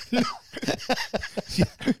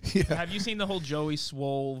 Have you seen the whole Joey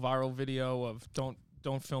Swole viral video of don't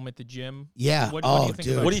film at the gym? Yeah. What Oh, do you think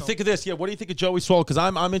dude. about What do you think of this? Yeah, what do you think of Joey Swole? Because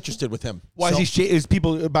I'm interested with him. Why So- is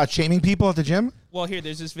people about shaming people at the gym? Well,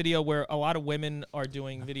 there's this video where a lot of women are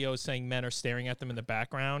doing videos saying men are staring at them in the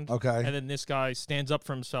background. Okay. And then this guy stands up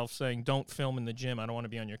for himself saying, don't film in the gym. I don't want to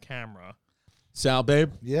be on your camera. Sal,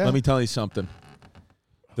 babe, Yeah. let me tell you something.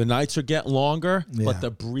 The nights are getting longer, Yeah. but the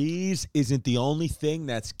breeze isn't the only thing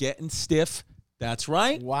that's getting stiff. That's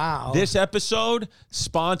right. Wow. This episode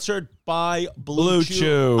sponsored by Blue Chew.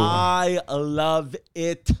 Chew. I love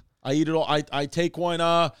it. I eat it all. I take one.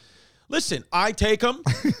 Listen, I take them,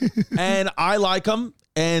 and I like them.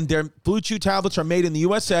 And their Blue Chew tablets are made in the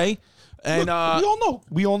USA. And Look,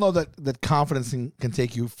 we all know that confidence can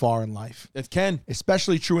take you far in life. it can,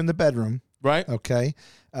 Especially true in the bedroom. right? Okay.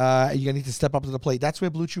 You're gonna need to step up to the plate. That's where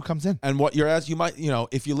Blue Chew comes in. And what you're as you might,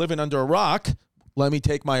 if you're living under a rock, let me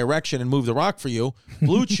take my erection and move the rock for you.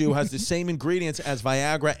 Blue Chew has the same ingredients as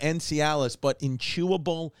Viagra and Cialis, but in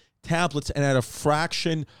chewable tablets and at a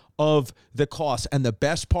fraction of the cost. And the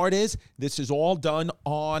best part is this is all done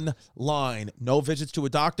online. No visits to a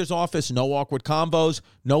doctor's office, no awkward combos,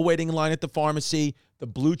 no waiting in line at the pharmacy. The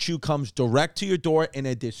Blue Chew comes direct to your door in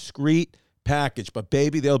a discreet package. But,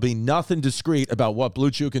 baby, there'll be nothing discreet about what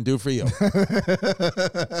Blue Chew can do for you.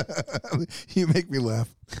 You make me laugh.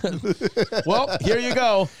 Well, here you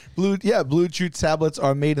go. Blue Chew tablets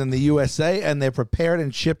are made in the USA, and they're prepared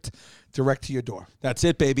and shipped direct to your door. That's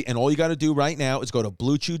it, baby. And all you got to do right now is go to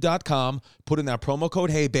BlueChew.com, put in that promo code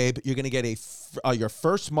HeyBabe. You're going to get your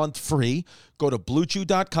first month free. Go to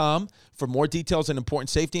BlueChew.com for more details and important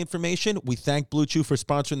safety information. We thank Blue Chew for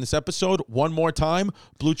sponsoring this episode. One more time,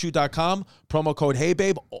 BlueChew.com, promo code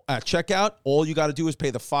HeyBabe at checkout. All you got to do is pay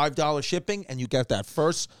the $5 shipping, and you get that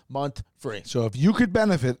first month free. So if you could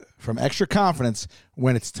benefit from extra confidence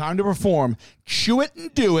when it's time to perform, chew it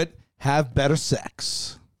and do it. Have better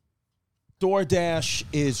sex. DoorDash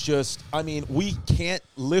is just, I mean, we can't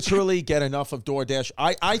literally get enough of DoorDash.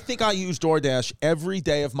 I think I use DoorDash every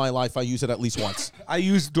day of my life. I use it at least once. I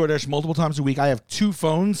use DoorDash multiple times a week. I have 2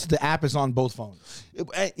 phones. The app is on both phones.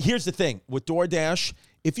 Here's the thing. With DoorDash,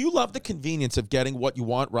 if you love the convenience of getting what you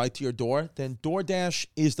want right to your door, then DoorDash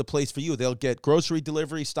is the place for you. They'll get grocery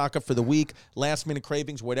delivery, stock up for the week, last-minute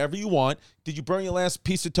cravings, whatever you want. Did you burn your last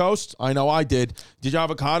piece of toast? I know I did. Did your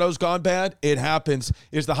avocados gone bad? It happens.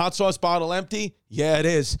 Is the hot sauce bottle empty? Yeah, it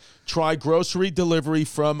is. Try grocery delivery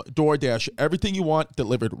from DoorDash. Everything you want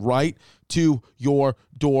delivered right to your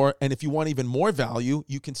door. And if you want even more value,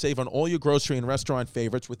 you can save on all your grocery and restaurant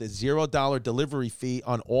favorites with a $0 delivery fee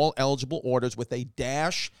on all eligible orders with a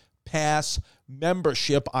Dash Pass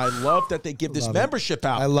membership. I love that they give this membership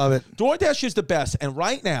out. I love it. DoorDash is the best. And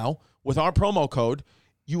right now, with our promo code,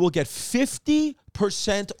 you will get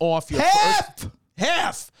 50% off your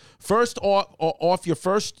first off your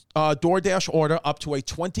first DoorDash order up to a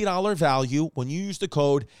 $20 value when you use the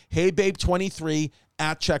code HeyBabe23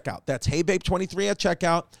 at checkout. That's HeyBabe23 at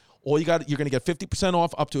checkout. You're going to get 50%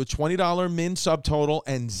 off up to a $20 min subtotal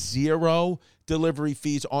and 0 delivery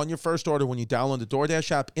fees on your first order when you download the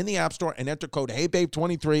DoorDash app in the App Store and enter code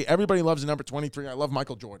HeyBabe23. Everybody loves the number 23. I love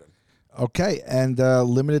Michael Jordan. Okay, and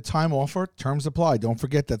limited time offer, terms apply. Don't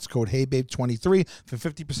forget that's code HeyBabe23 for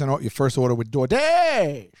 50% off your first order with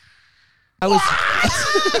DoorDash.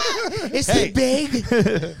 Is he big?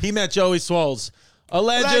 He met Joey Swoles.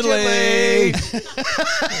 Allegedly.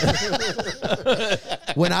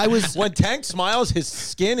 When Tank smiles, his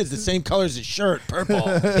skin is the same color as his shirt, purple.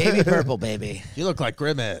 Baby purple, baby. You look like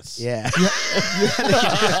Grimace. Yeah.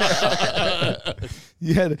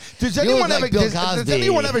 Yeah. Does anyone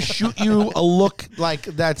ever shoot you a look like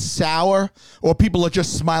that's sour, or people are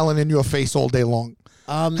just smiling in your face all day long?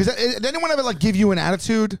 Did anyone ever give you an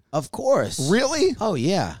attitude? Of course. Really? Oh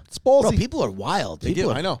yeah. It's ballsy. Bro, people are wild.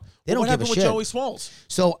 I know. They don't what give happened a with shit. Joey Swoles?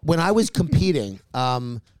 So when I was competing,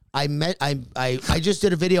 I just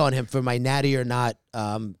did a video on him for my Natty or Not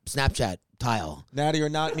Snapchat tile. Natty or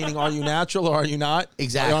not, meaning are you natural or are you not?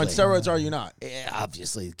 Exactly. Are you on steroids or are you not? Yeah,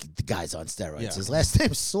 obviously, the guy's on steroids. Yeah. His last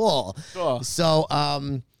name's Saul. Oh. So,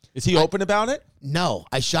 is he open about it? no,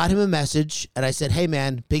 I shot him a message and I said, "Hey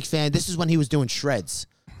man, big fan." This is when he was doing Shreds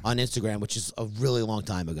on Instagram, which is a really long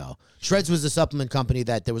time ago. Shreds was a supplement company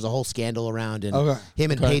that there was a whole scandal around, and him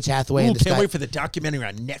and Paige Hathaway. And can't wait for the documentary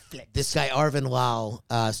on Netflix. This guy, Arvin Lal,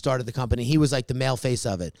 started the company. He was like the male face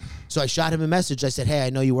of it. So I shot him a message. I said, "Hey, I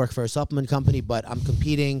know you work for a supplement company, but I'm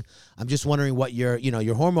competing. I'm just wondering what your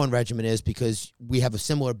hormone regimen is, because we have a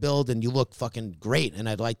similar build and you look fucking great, and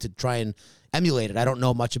I'd like to try and emulate it. I don't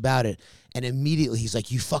know much about it." And immediately he's like,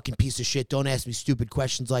 "You fucking piece of shit. Don't ask me stupid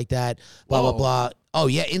questions like that. Blah, blah, blah." Oh,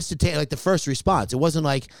 yeah, instantaneous. Like the first response. It wasn't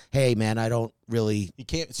like, "Hey, man, I don't really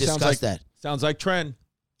discuss that." Sounds like Trend.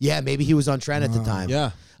 Yeah, maybe he was on Trend at the time.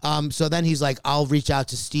 Yeah. So then he's like, "I'll reach out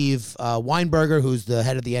to Steve Weinberger, who's the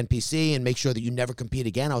head of the NPC, and make sure that you never compete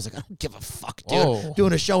again." I was like, "I don't give a fuck, dude. Oh.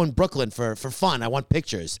 Doing a show in Brooklyn for fun. I want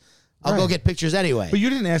pictures. I'll go get pictures anyway." But you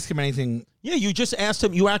didn't ask him anything. Yeah, you just asked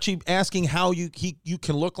him. You actually asking how you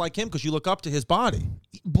can look like him because you look up to his body.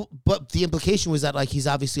 But the implication was that he's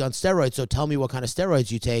obviously on steroids, so tell me what kind of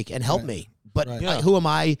steroids you take and help me. But who am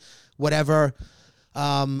I? Whatever.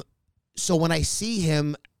 So when I see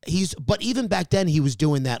him, but even back then he was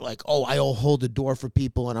doing that I'll hold the door for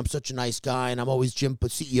people and I'm such a nice guy and I'm always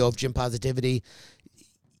CEO of Gym Positivity.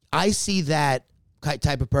 I see that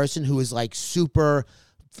type of person who is super.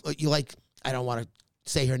 I don't want to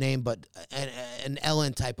say her name, but an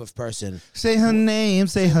Ellen type of person. Say her name,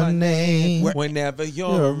 say her name. Whenever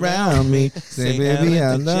you're around me, say, "Baby,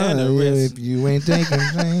 I love you if you ain't taking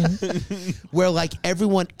pain." Where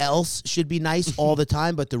everyone else should be nice all the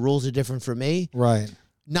time, but the rules are different for me. Right.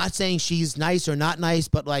 Not saying she's nice or not nice,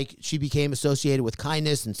 but she became associated with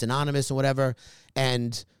kindness and synonymous and whatever.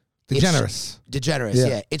 And Degenerous.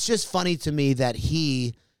 Yeah. It's just funny to me that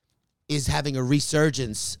he is having a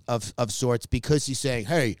resurgence of sorts because he's saying,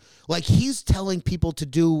 hey, like he's telling people to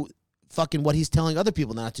do fucking what he's telling other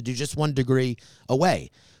people not to do, just 1 degree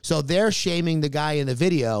away. So they're shaming the guy in the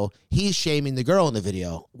video. He's shaming the girl in the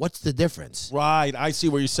video. What's the difference? Right. I see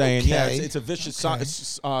what you're saying. Okay. Yeah, it's a vicious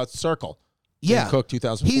circle. Yeah. Cook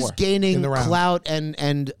 2004. He's gaining clout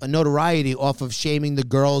and notoriety off of shaming the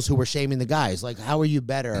girls who were shaming the guys. Like, how are you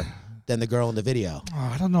better than the girl in the video?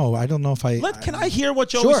 Oh, I don't know. I don't know if I. Can I hear what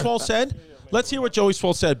Joey Swole said? Let's hear what Joey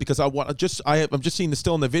Swole said because I'm just seeing this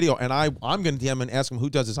still in the video, and I'm going to DM and ask him who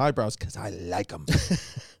does his eyebrows because I like them.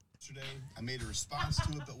 Yesterday, I made a response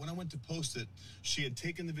to it, but when I went to post it, she had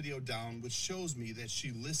taken the video down, which shows me that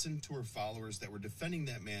she listened to her followers that were defending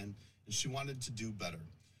that man, and she wanted to do better.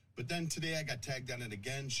 But then today I got tagged on it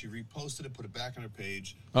again. She reposted it, put it back on her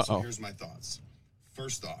page. So here's my thoughts.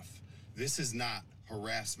 First off, this is not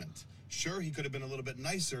harassment. Sure, he could have been a little bit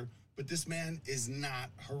nicer, but this man is not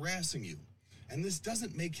harassing you. And this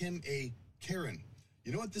doesn't make him a Karen.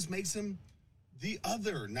 You know what this makes him? The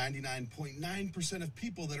other 99.9% of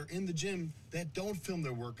people that are in the gym that don't film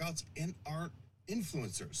their workouts and aren't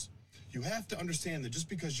influencers. You have to understand that just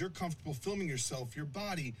because you're comfortable filming yourself, your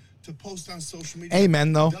body, to post on social media.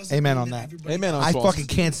 Amen, though. Amen on that. Amen on I Swole. fucking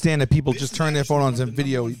can't stand that people just turn their phone on and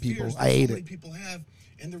video people. I hate it. People have,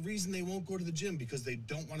 and the reason they won't go to the gym because they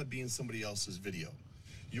don't want to be in somebody else's video.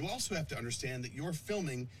 You also have to understand that your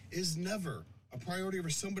filming is never a priority over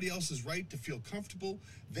somebody else's right to feel comfortable.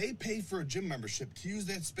 They pay for a gym membership to use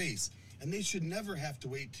that space, and they should never have to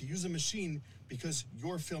wait to use a machine because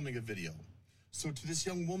you're filming a video. So to this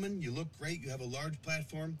young woman, you look great. You have a large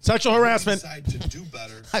platform. Sexual harassment. Decide to do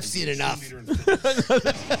better. I've seen enough.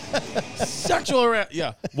 Sexual harassment.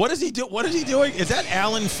 Yeah. What is he do? What is he doing? Is that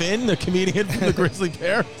Alan Finn, the comedian from the Grizzly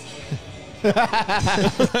Bear?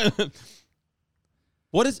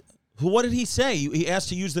 What did he say? He asked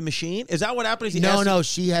to use the machine. Is that what happened? No.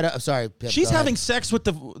 She had a. Sorry, Pip, she's having sex with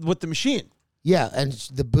the machine. Yeah, and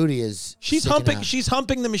the booty is. She's humping. She's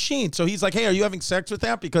humping the machine. So he's like, "Hey, are you having sex with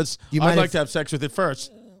that? Because I'd like to have sex with it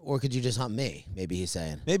first." Or could you just hump me? Maybe he's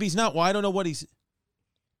saying. Maybe he's not. Well, I don't know what he's.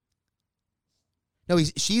 No,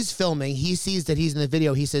 she's filming. He sees that he's in the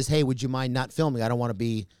video. He says, "Hey, would you mind not filming? I don't want to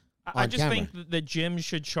be on I just camera." think that the gym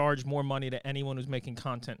should charge more money to anyone who's making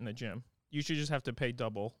content in the gym. You should just have to pay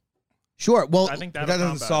double. Sure. Well, I think that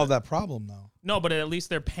doesn't solve that problem, though. No, but at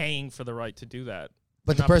least they're paying for the right to do that.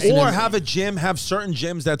 But the person or have certain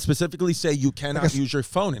gyms that specifically say you cannot use your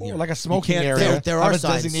phone in here, like a smoking area. There are a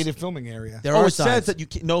signs. designated filming area. There are it signs. says that you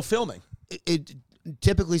no filming. It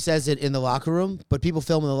typically says it in the locker room, but people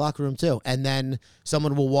film in the locker room too. And then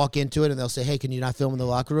someone will walk into it and they'll say, "Hey, can you not film in the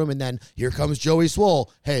locker room?" And then here comes Joey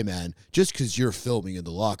Swole. "Hey, man, just because you're filming in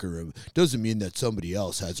the locker room doesn't mean that somebody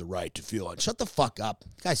else has a right to feel on." Shut the fuck up.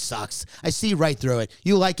 Guy sucks. I see right through it.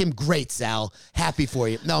 You like him? Great, Sal. Happy for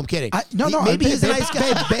you. No, I'm kidding. Maybe he's a nice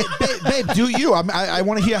guy. Babe, do you? I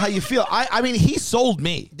want to hear how you feel. I mean, he sold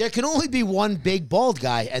me. There can only be one big bald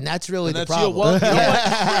guy, and that's really the problem. Well,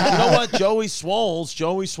 you know what? Joey Swole's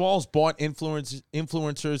bought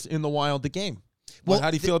influencers in the wild the game. Well,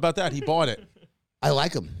 how do you feel about that? He bought it. I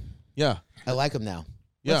like him. Yeah. I like him now.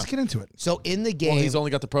 Yeah. Let's get into it. So in the game, Well, he's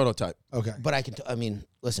only got the prototype. Okay. but I mean,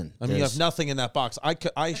 listen. I mean, you have nothing in that box.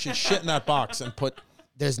 I should shit in that box and put.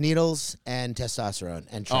 There's needles and testosterone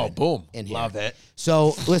and Oh, tren boom. in here. Love it.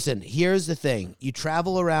 So listen, here's the thing. You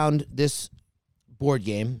travel around this board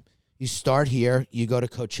game. You start here. You go to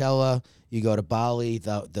Coachella. You go to Bali,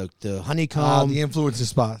 the honeycomb. The influencer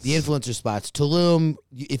spots. The influencer spots. Tulum,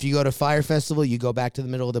 if you go to Fire Festival, you go back to the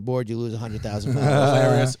middle of the board, you lose 100,000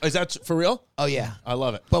 followers. Is that for real? Oh, yeah. I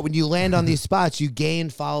love it. But when you land on these spots, you gain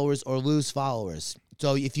followers or lose followers.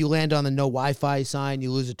 So if you land on the no Wi-Fi sign, you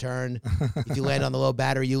lose a turn. If you land on the low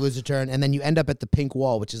battery, you lose a turn. And then you end up at the pink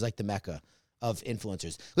wall, which is like the mecca of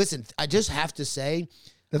influencers. Listen, I just have to say,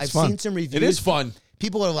 I've seen some reviews. It is fun.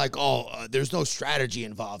 People are like, there's no strategy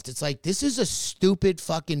involved. It's like, this is a stupid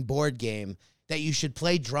fucking board game that you should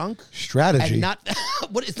play drunk. Strategy. And not,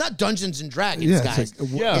 it's not Dungeons and Dragons, guys.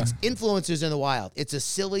 It's influencers in the wild. It's a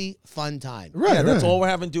silly, fun time. Right, Yeah, that's all we're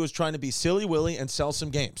having to do is trying to be silly Willy and sell some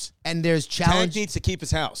games. And there's Tank challenge. needs to keep his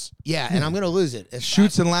house. Yeah, and I'm going to lose it.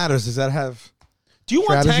 Shoots and ladders. Does that have? Do you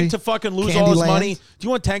want strategy? Tank to fucking lose all his Candyland? money? Do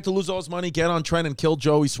you want Tank to lose all his money, get on Trent, and kill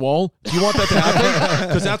Joey Swole? Do you want that to happen?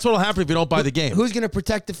 Because that's what will happen if you don't buy the game. Who's going to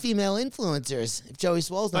protect the female influencers if Joey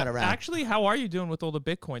Swole's not around? Actually, how are you doing with all the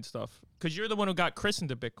Bitcoin stuff? Because you're the one who got Chris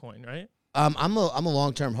into Bitcoin, right? I'm a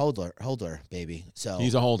long-term holder, baby. So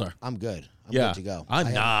He's a holder. I'm good. I'm Yeah. good to go.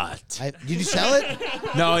 I'm not. Did you sell it?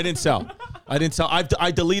 No, I didn't sell.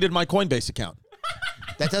 I deleted my Coinbase account.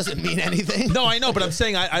 That doesn't mean anything. No, I know, but I'm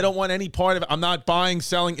saying I don't want any part of it. I'm not buying,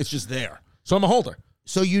 selling. It's just there. So I'm a holder.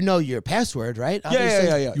 So you know your password, right?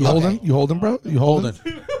 Yeah. You holding? You holding, bro? You holding?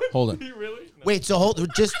 Hold it. Really? No. Wait, so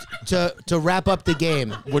just to wrap up the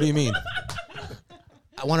game. What do you mean?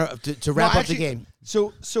 I want to wrap up the game.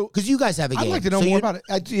 So Because you guys have a game. I'd like to know more about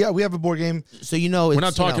it. Yeah, we have a board game. So you know, We're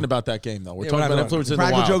not talking about that game, though. We're talking about Influence in the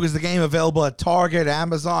Practical Wild. Joke is the game available at Target,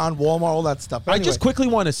 Amazon, Walmart, all that stuff. I just quickly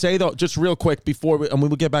want to say, though, just real quick before and we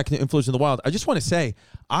will get back to Influence in the Wild. I just want to say,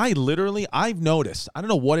 I've noticed, I don't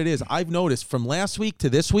know what it is, I've noticed from last week to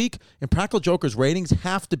this week, Impractical Joker's ratings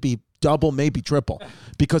have to be double, maybe triple,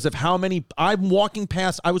 because of how many I'm walking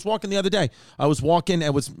past. I was walking the other day. I was walking,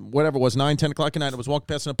 it was whatever it was, 9, 10 o'clock at night. I was walking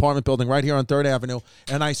past an apartment building right here on 3rd Avenue,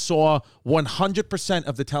 and I saw 100%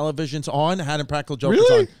 of the televisions on had Impractical Jokers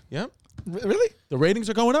Really? on. Yeah. Really? The ratings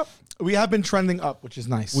are going up. We have been trending up, which is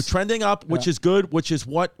nice. We're trending up, which is good, which is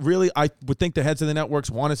what really I would think the heads of the networks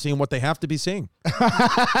want to see and what they have to be seeing.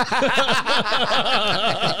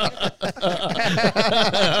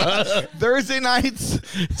 Thursday nights,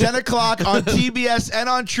 10 o'clock on TBS and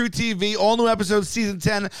on True TV. All new episodes, season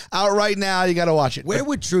 10, out right now. You got to watch it. Where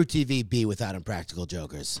would True TV be without Impractical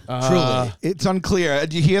Jokers? Truly. It's unclear.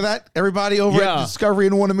 Did you hear that? Everybody over at Discovery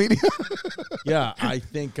and Warner Media? Yeah, I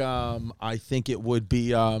think it would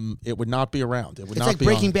be it would not be around. It would It's not like be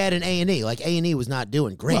Breaking on. Bad and A&E. Like A&E was not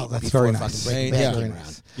doing great. Well, that's before very fucking nice. Breaking Yeah, Bad very came nice.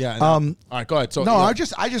 around. Yeah. No. Um, All right, go ahead. So No, yeah.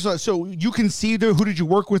 I just so you can see who did you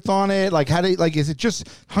work with on it? Like is it just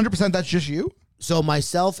 100% that's just you? So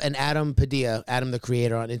myself and Adam Padilla, Adam the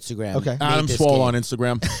creator on Instagram. Okay. made Adam this Swole game. on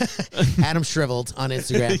Instagram. Adam Shriveled on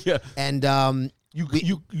Instagram. Yeah. And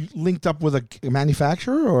You linked up with a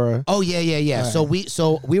manufacturer or oh yeah. So we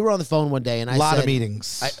were on the phone one day and I a lot said, of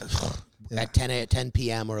meetings? at 10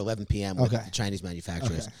 p.m. or 11 p.m. with Okay. the Chinese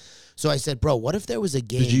manufacturers. Okay. So I said, bro, what if there was a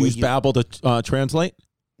game Did you where use Babbel to translate?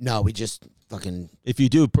 No, we just fucking If you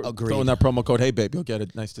do, Agreed. throw in that promo code, hey, babe, you'll get a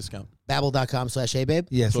nice discount. babbel.com/heybabe.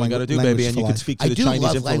 Yes, That's what you got to do, baby, and you can speak to I the do Chinese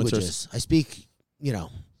love influencers. languages. I speak,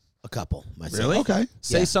 a couple myself. Really? Okay.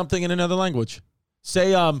 Say Yeah. something in another language.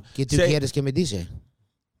 Say Que tu say quieres que me dice?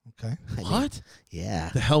 Okay. what? Yeah.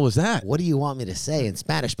 The hell was that? What do you want me to say in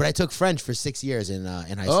Spanish? But I took French for 6 years in high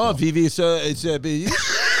school. Oh, Vivi, it's Just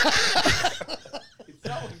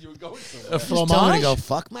told me to go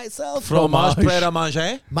fuck myself. Fromage prêt à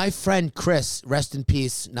manger. My friend Chris, rest in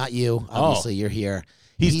peace. Not you. Obviously, you're here.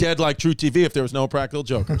 He's dead like True TV if there was no Practical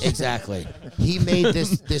Jokers. Exactly. He made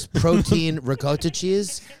this protein ricotta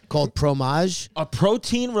cheese called fromage. A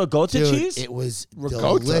protein ricotta Dude, cheese? it was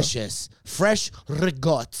Ricotta? delicious. Fresh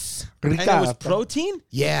ricottes. And it was protein?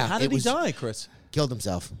 Yeah. How it did he was- die, Chris? Killed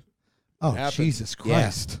himself. Oh, happened? Jesus Yeah.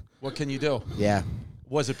 Christ. What can you do? Yeah.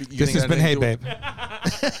 Was it? This has been Hey Babe.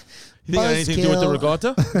 You think it had anything to do with the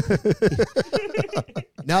ricotta?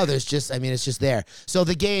 No, there's just, it's just there. So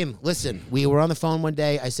the game, listen, we were on the phone one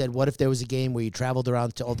day. I said, what if there was a game where you traveled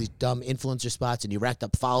around to all these dumb influencer spots and you racked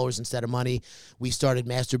up followers instead of money? We started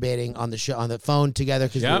masturbating on the show, on the phone together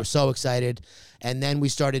because we Yep. were so excited. And then we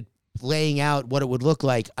started laying out what it would look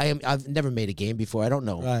like. I've never made a game before. I don't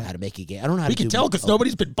know how to make a game. I don't know how We to can do tell because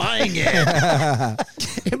nobody's been buying it.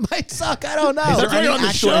 It might suck. I don't know. Is there They're any on the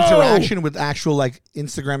actual show. interaction with actual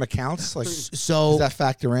Instagram accounts? Like, So does that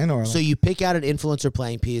factor in or? So you pick out an influencer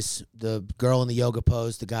playing piece, the girl in the yoga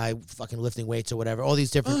pose, the guy fucking lifting weights or whatever, all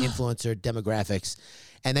these different influencer demographics.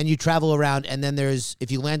 And then you travel around, and then if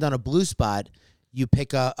you land on a blue spot, you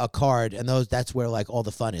pick a card, and that's where like all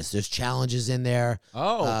the fun is. There's challenges in there.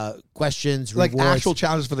 Questions, like rewards. actual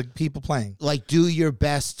challenges for the people playing. Like do your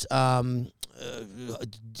best,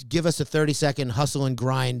 give us a 30-second hustle and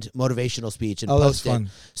grind motivational speech and that's post it. fun.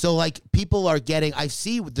 So like people are getting, I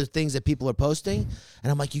see the things that people are posting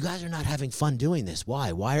and I'm like, you guys are not having fun doing this. Why?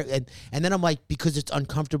 And then I'm like, because it's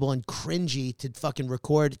uncomfortable and cringy to fucking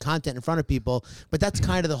record content in front of people. But that's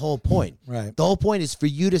kind of the whole point. Right. The whole point is for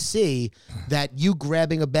you to see that you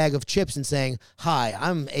grabbing a bag of chips and saying, hi,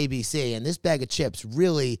 I'm ABC and this bag of chips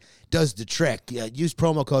really does the trick. Use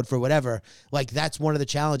promo code for whatever. Like that's one of the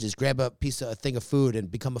challenges. Grab a thing of food and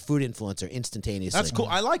become a food influencer instantaneously. That's cool.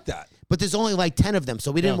 I like that. But there's only like 10 of them,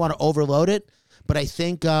 so we didn't want to overload it. But I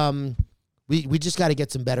think we just got to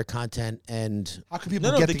get some better content. And How can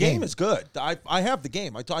people No, get the game is good. I have the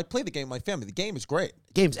game. I play the game with my family. The game is great.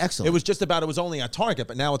 game's excellent. It was just about it was only at Target,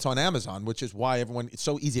 but now it's on Amazon, which is why it's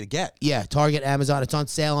so easy to get. yeah, Target, Amazon. It's on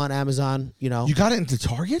sale on Amazon. You know. You got it into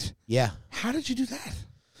Target? Yeah. How did you do that?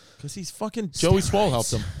 Because he's fucking Joey Swole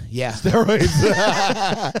helped him. Yeah. Steroids.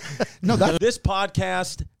 No, that This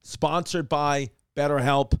podcast sponsored by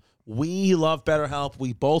BetterHelp. We love BetterHelp.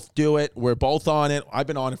 We both do it. We're both on it. I've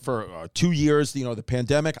been on it for 2 years. You know, the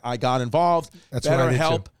pandemic, I got involved. That's what I did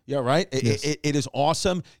BetterHelp. too. Yeah, right? Yes. It is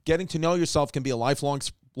awesome. Getting to know yourself can be a lifelong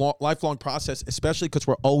process, especially because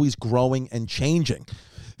we're always growing and changing.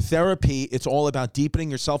 Therapy, it's all about deepening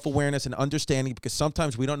your self-awareness and understanding, because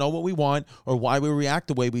sometimes we don't know what we want or why we react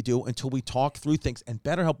the way we do until we talk through things. And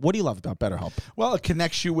BetterHelp, what do you love about BetterHelp? Well, it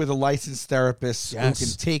connects you with a licensed therapist who can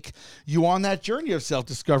take you on that journey of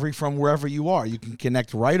self-discovery from wherever you are. You can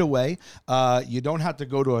connect right away. You don't have to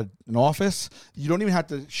go to an office. You don't even have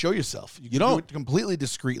to show yourself. You can do it completely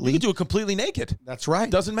discreetly. You can do it completely naked. That's right.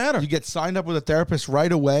 Doesn't matter. You get signed up with a therapist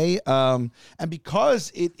right away. And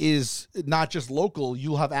because it is not just local,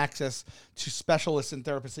 you'll have access to specialists and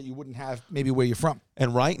therapists that you wouldn't have maybe where you're from.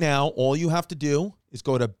 And right now, all you have to do is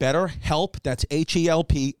go to BetterHelp. That's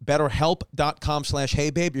HELP,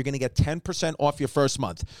 BetterHelp.com/HeyBabe. You're going to get 10% off your first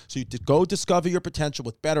month. So you go discover your potential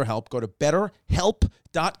with BetterHelp. Go to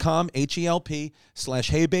BetterHelp.com,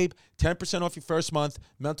 HELP/HeyBabe. 10% off your first month.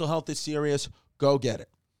 Mental health is serious. Go get it.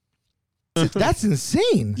 That's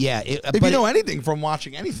insane. Yeah. If you know anything from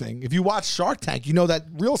watching anything, if you watch Shark Tank, you know that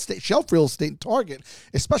real estate, shelf real estate in Target,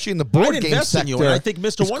 especially in the board I'd game invest sector, in you, and I think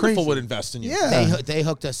Mr. Wonderful crazy. would invest in you. Yeah. They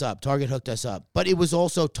hooked us up. Target hooked us up. But it was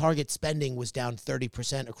also Target spending was down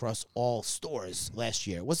 30% across all stores last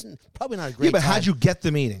year. It wasn't probably not a great Yeah, but time. how'd you get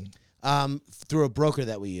the meeting? Through a broker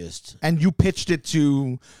that we used. And you pitched it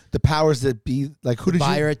to the powers that be. Like, who did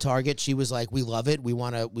Buyer you? at Target. She was like, "We love it. We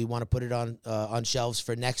want to put it on shelves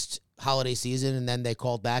for next holiday season." And then they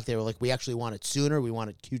called back. They were like, "We actually want it sooner. We want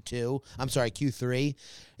it Q3."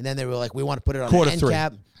 And then they were like, "We want to put it on Quarter an end three.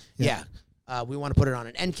 cap." Yeah. We want to put it on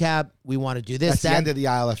an end cap. We want to do this. That's the that. end of the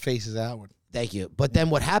aisle that faces outward. Thank you. But then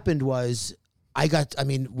what happened was,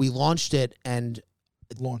 we launched it and.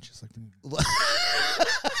 It launches like the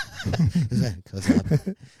It goes up. It's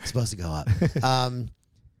supposed to go up.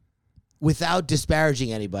 Without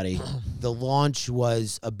disparaging anybody, the launch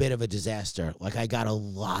was a bit of a disaster. Like, I got a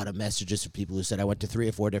lot of messages from people who said I went to 3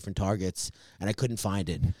 or 4 different Targets and I couldn't find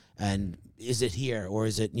it. And is it here or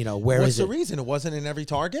is it, where What's is the it? reason? It wasn't in every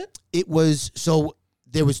Target? It was, so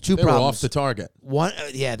there was 2 They were problems. off the Target. One,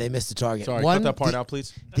 they missed the Target. Sorry, One, cut that part out,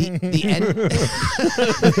 please. The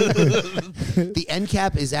end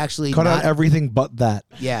cap is actually Cut not, out everything but that.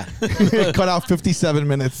 yeah. Cut out 57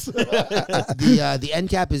 minutes. The end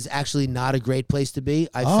cap is actually not a great place to be.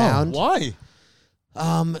 I found. Why?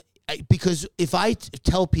 Because if I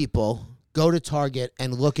tell people go to Target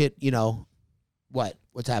and look at,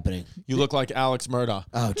 what's happening? You look like Alex Murdaugh.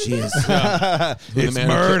 Oh, jeez. It's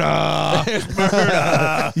murder. It's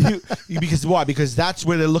murder. Because why? Because that's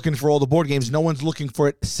where they're looking for all the board games. No one's looking for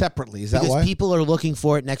it separately. Is that Because why? people are looking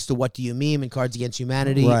for it next to What Do You Meme and Cards Against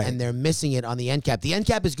Humanity, Right. and they're missing it on the end cap. The end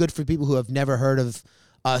cap is good for people who have never heard of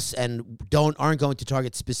us and aren't going to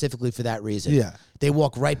Target specifically for that reason. Yeah. They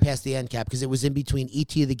walk right past the end cap because it was in between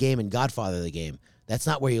E.T. the game and Godfather the game. That's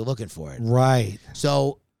not where you're looking for it. Right.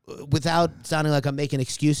 So, without sounding like I'm making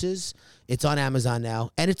excuses, it's on Amazon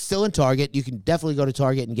now, and it's still in Target. You can definitely go to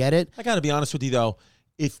Target and get it. I got to be honest with you, though.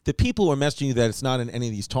 If the people who are messaging you that it's not in any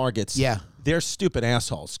of these Targets, they're stupid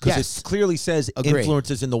assholes. Because it clearly says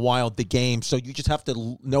influences in the wild, the game, so you just have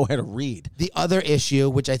to know how to read. The other issue,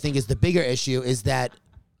 which I think is the bigger issue, is that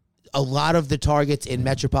a lot of the Targets in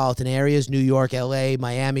metropolitan areas, New York, L.A.,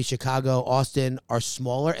 Miami, Chicago, Austin, are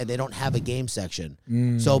smaller, and they don't have a game section.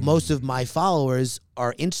 So most of my followers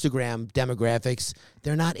are Instagram demographics.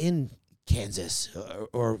 They're not in Kansas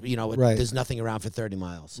or there's nothing around for 30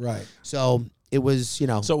 miles. Right. So it was, So it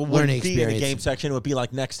learning wouldn't be in experience. the game section. It would be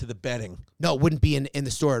like next to the betting. No, it wouldn't be in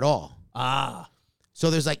the store at all. Ah. So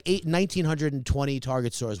there's like 1,920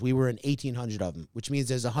 Target stores. We were in 1,800 of them, which means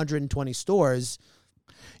there's 120 stores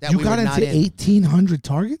that You we got were not into in. 1,800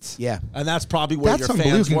 Targets? Yeah. And that's probably where That's your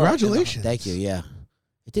unbelievable. fans were. Congratulations. Thank you. Yeah.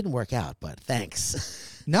 It didn't work out, but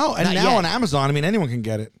thanks. No, and Not now yet. on Amazon, anyone can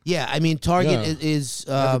get it. Yeah. I mean, Target Yeah. is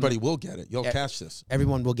Everybody will get it. You'll catch this.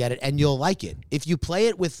 everyone will get it, and you'll like it. If you play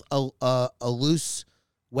it with a loose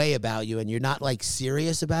way about you and you're not like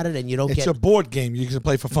serious about it and you don't It's get a board game you can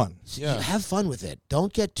play for fun. Yeah. have fun with it.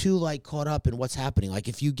 Don't get too like caught up in what's happening. Like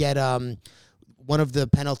if you get one of the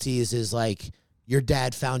penalties is like your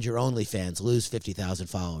dad found your OnlyFans, lose 50,000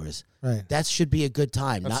 followers. Right. That should be a good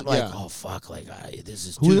time. That's- Not like, yeah. oh fuck, like this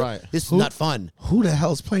is Who- too, Right. this is Who- not fun. Who the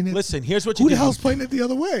hell's playing it? Listen, here's what you Who do. the hell's playing it the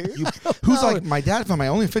other way? Who's like, my dad found my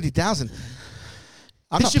only 50,000.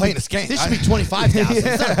 I'm not playing this game. This should be 25,000.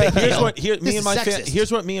 It's not a big deal.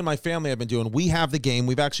 Here's what me and my family have been doing. We have the game.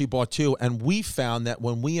 We've actually bought 2, and we found that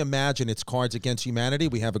when we imagine it's Cards Against Humanity,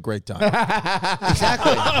 we have a great time.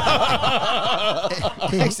 Exactly.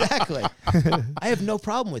 Exactly. I have no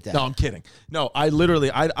problem with that. No, I'm kidding. No, I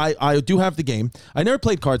literally, I do have the game. I never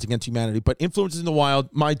played Cards Against Humanity, but Influences in the Wild,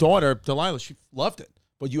 my daughter, Delilah, she loved it.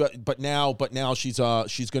 But now she's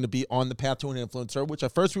going to be on the path to an influencer, which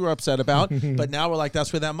at first we were upset about, but now we're like,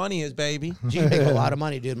 that's where that money is, baby. You make a lot of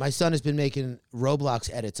money, dude. My son has been making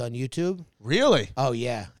Roblox edits on YouTube. Really? Oh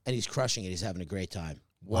yeah, and he's crushing it. He's having a great time.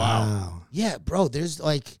 Wow. Yeah, bro. There's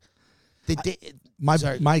like, my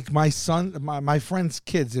son, my friend's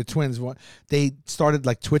kids, they're twins. They started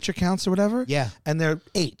like Twitch accounts or whatever. Yeah, and they're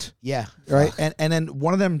 8. Yeah, right. And then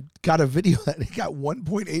one of them got a video that got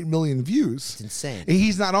 1.8 million views. It's insane.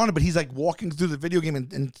 He's not on it, but he's like walking through the video game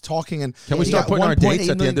and talking. And can we start putting our dates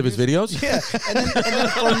at the end of his videos? Yeah, and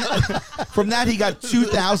then from that he got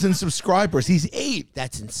 2,000 subscribers. He's 8.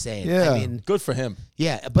 That's insane. Yeah, I mean, good for him.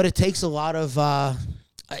 Yeah, but it takes a lot of. I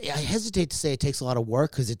hesitate to say it takes a lot of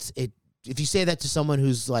work because it. If you say that to someone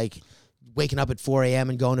who's like waking up at 4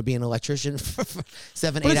 a.m. and going to be an electrician for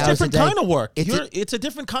 7, 8 hours a day. It's a different kind of work. It's a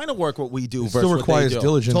different kind of work what we do. It still requires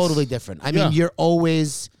diligence. Totally different. I mean, you're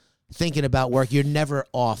always thinking about work. You're never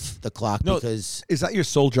off the clock because... Is that your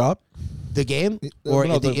sole job? The game? Or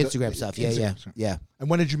the Instagram stuff? Yeah. And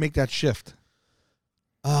when did you make that shift?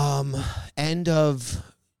 End of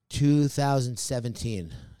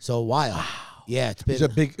 2017. So a while. Wow. Yeah, it's been...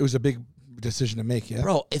 It was a big decision to make, yeah.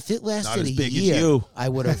 Bro, if it lasted not as big year, as you. I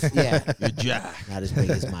would have. Yeah, you're jacked. Not as big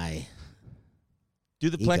as my. Do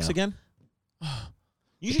the Plex again.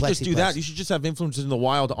 You should just do that. You should just have Influences in the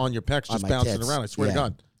Wild on your pecs, just bouncing around. I swear to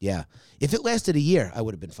God. Yeah. If it lasted a year, I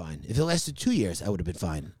would have been fine. If it lasted 2 years, I would have been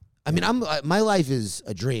fine. I mean, my life is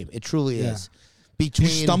a dream. It truly is. Did you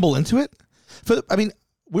stumble into it?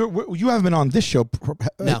 You haven't been on this show.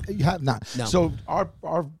 No, you have not. No. So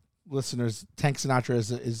our listeners, Tank Sinatra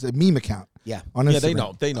is a meme account. Yeah. On Instagram.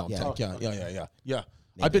 Yeah, they know. Tank. Yeah.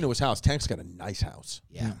 I've been to his house. Tank's got a nice house.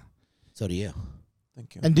 Yeah. So do you.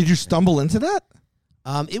 Thank you. And did you stumble into that?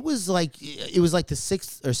 It was like the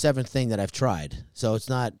 6th or 7th thing that I've tried. So it's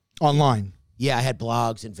not online. Yeah, I had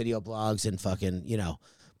blogs and video blogs and fucking,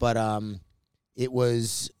 but it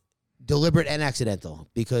was deliberate and accidental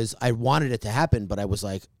because I wanted it to happen, but I was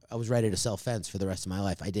ready to sell fence for the rest of my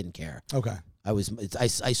life. I didn't care. Okay.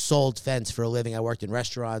 I sold fence for a living. I worked in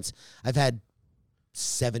restaurants. I've had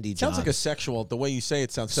 70 jobs. Sounds like a sexual. The way you say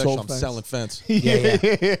it sounds sexual. I'm selling fence.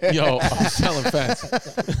 Yeah. Yo, I'm selling fence.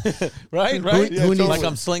 right? Who needs, like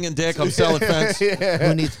I'm slinging dick. I'm selling fence.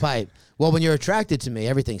 Who needs pipe? Well, when you're attracted to me,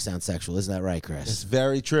 everything sounds sexual. Isn't that right, Chris? It's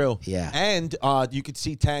very true. Yeah. And you could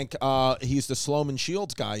see Tank. He's the Sloman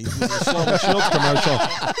Shields guy. He's in a Sloman Shields commercial.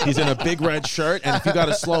 He's in a big red shirt. And if you got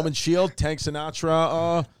a Sloman Shield, Tank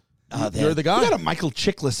Sinatra, you're the guy. You got a young Michael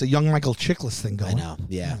Chiklis thing going. I know.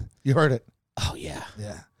 Yeah. You heard it. Oh, yeah.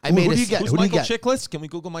 Yeah. Who do you get? Who's Michael Chiklis? Can we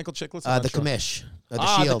Google Michael Chiklis? The commish. The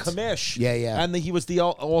Shields. The commish. Yeah. And he was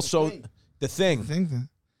also the thing.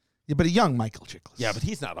 Yeah, but a young Michael Chiklis. Yeah, but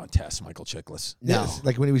he's not on test, Michael Chiklis. No. Yes,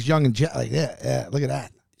 like when he was young and yeah, look at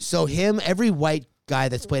that. So every white guy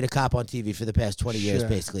that's played a cop on TV for the past 20 years,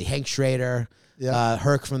 basically. Hank Schrader,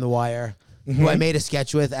 Herc from The Wire, who I made a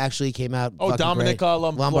sketch with, actually came out. Oh, Dominic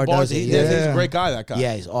Lombardozzi. He's a great guy, that guy.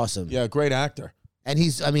 Yeah, he's awesome. Yeah, great actor. And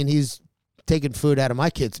he's taking food out of my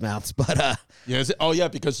kids' mouths, but because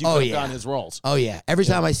you could have done his roles. Oh yeah. Every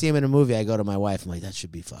time I see him in a movie, I go to my wife. I'm like, that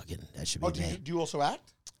should be me. Do you also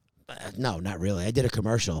act? No, not really. I did a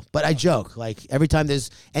commercial, but I joke. Like every time there's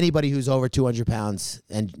anybody who's over 200 pounds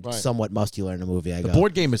and somewhat muscular in a movie, I go. The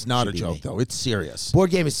board game is not a joke, though. It's serious.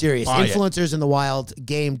 Board game is serious. Influencers in the Wild,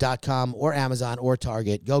 game.com or Amazon or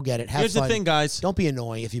Target. Go get it. Have fun. Here's the thing, guys. Don't be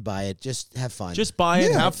annoying if you buy it. Just have fun. Just buy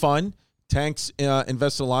it, have fun. Tank's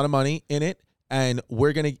invested a lot of money in it, and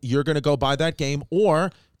you're gonna go buy that game, or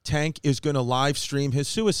Tank is gonna live stream his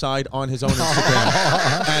suicide on his own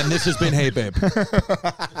Instagram. And this has been Hey Babe.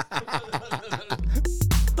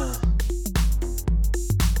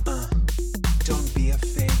 Don't be a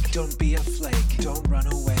fake, don't be a flake, don't run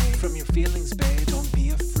away from your feelings, babe. Don't be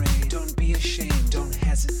afraid, don't be ashamed, don't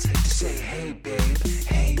hesitate to say hey babe.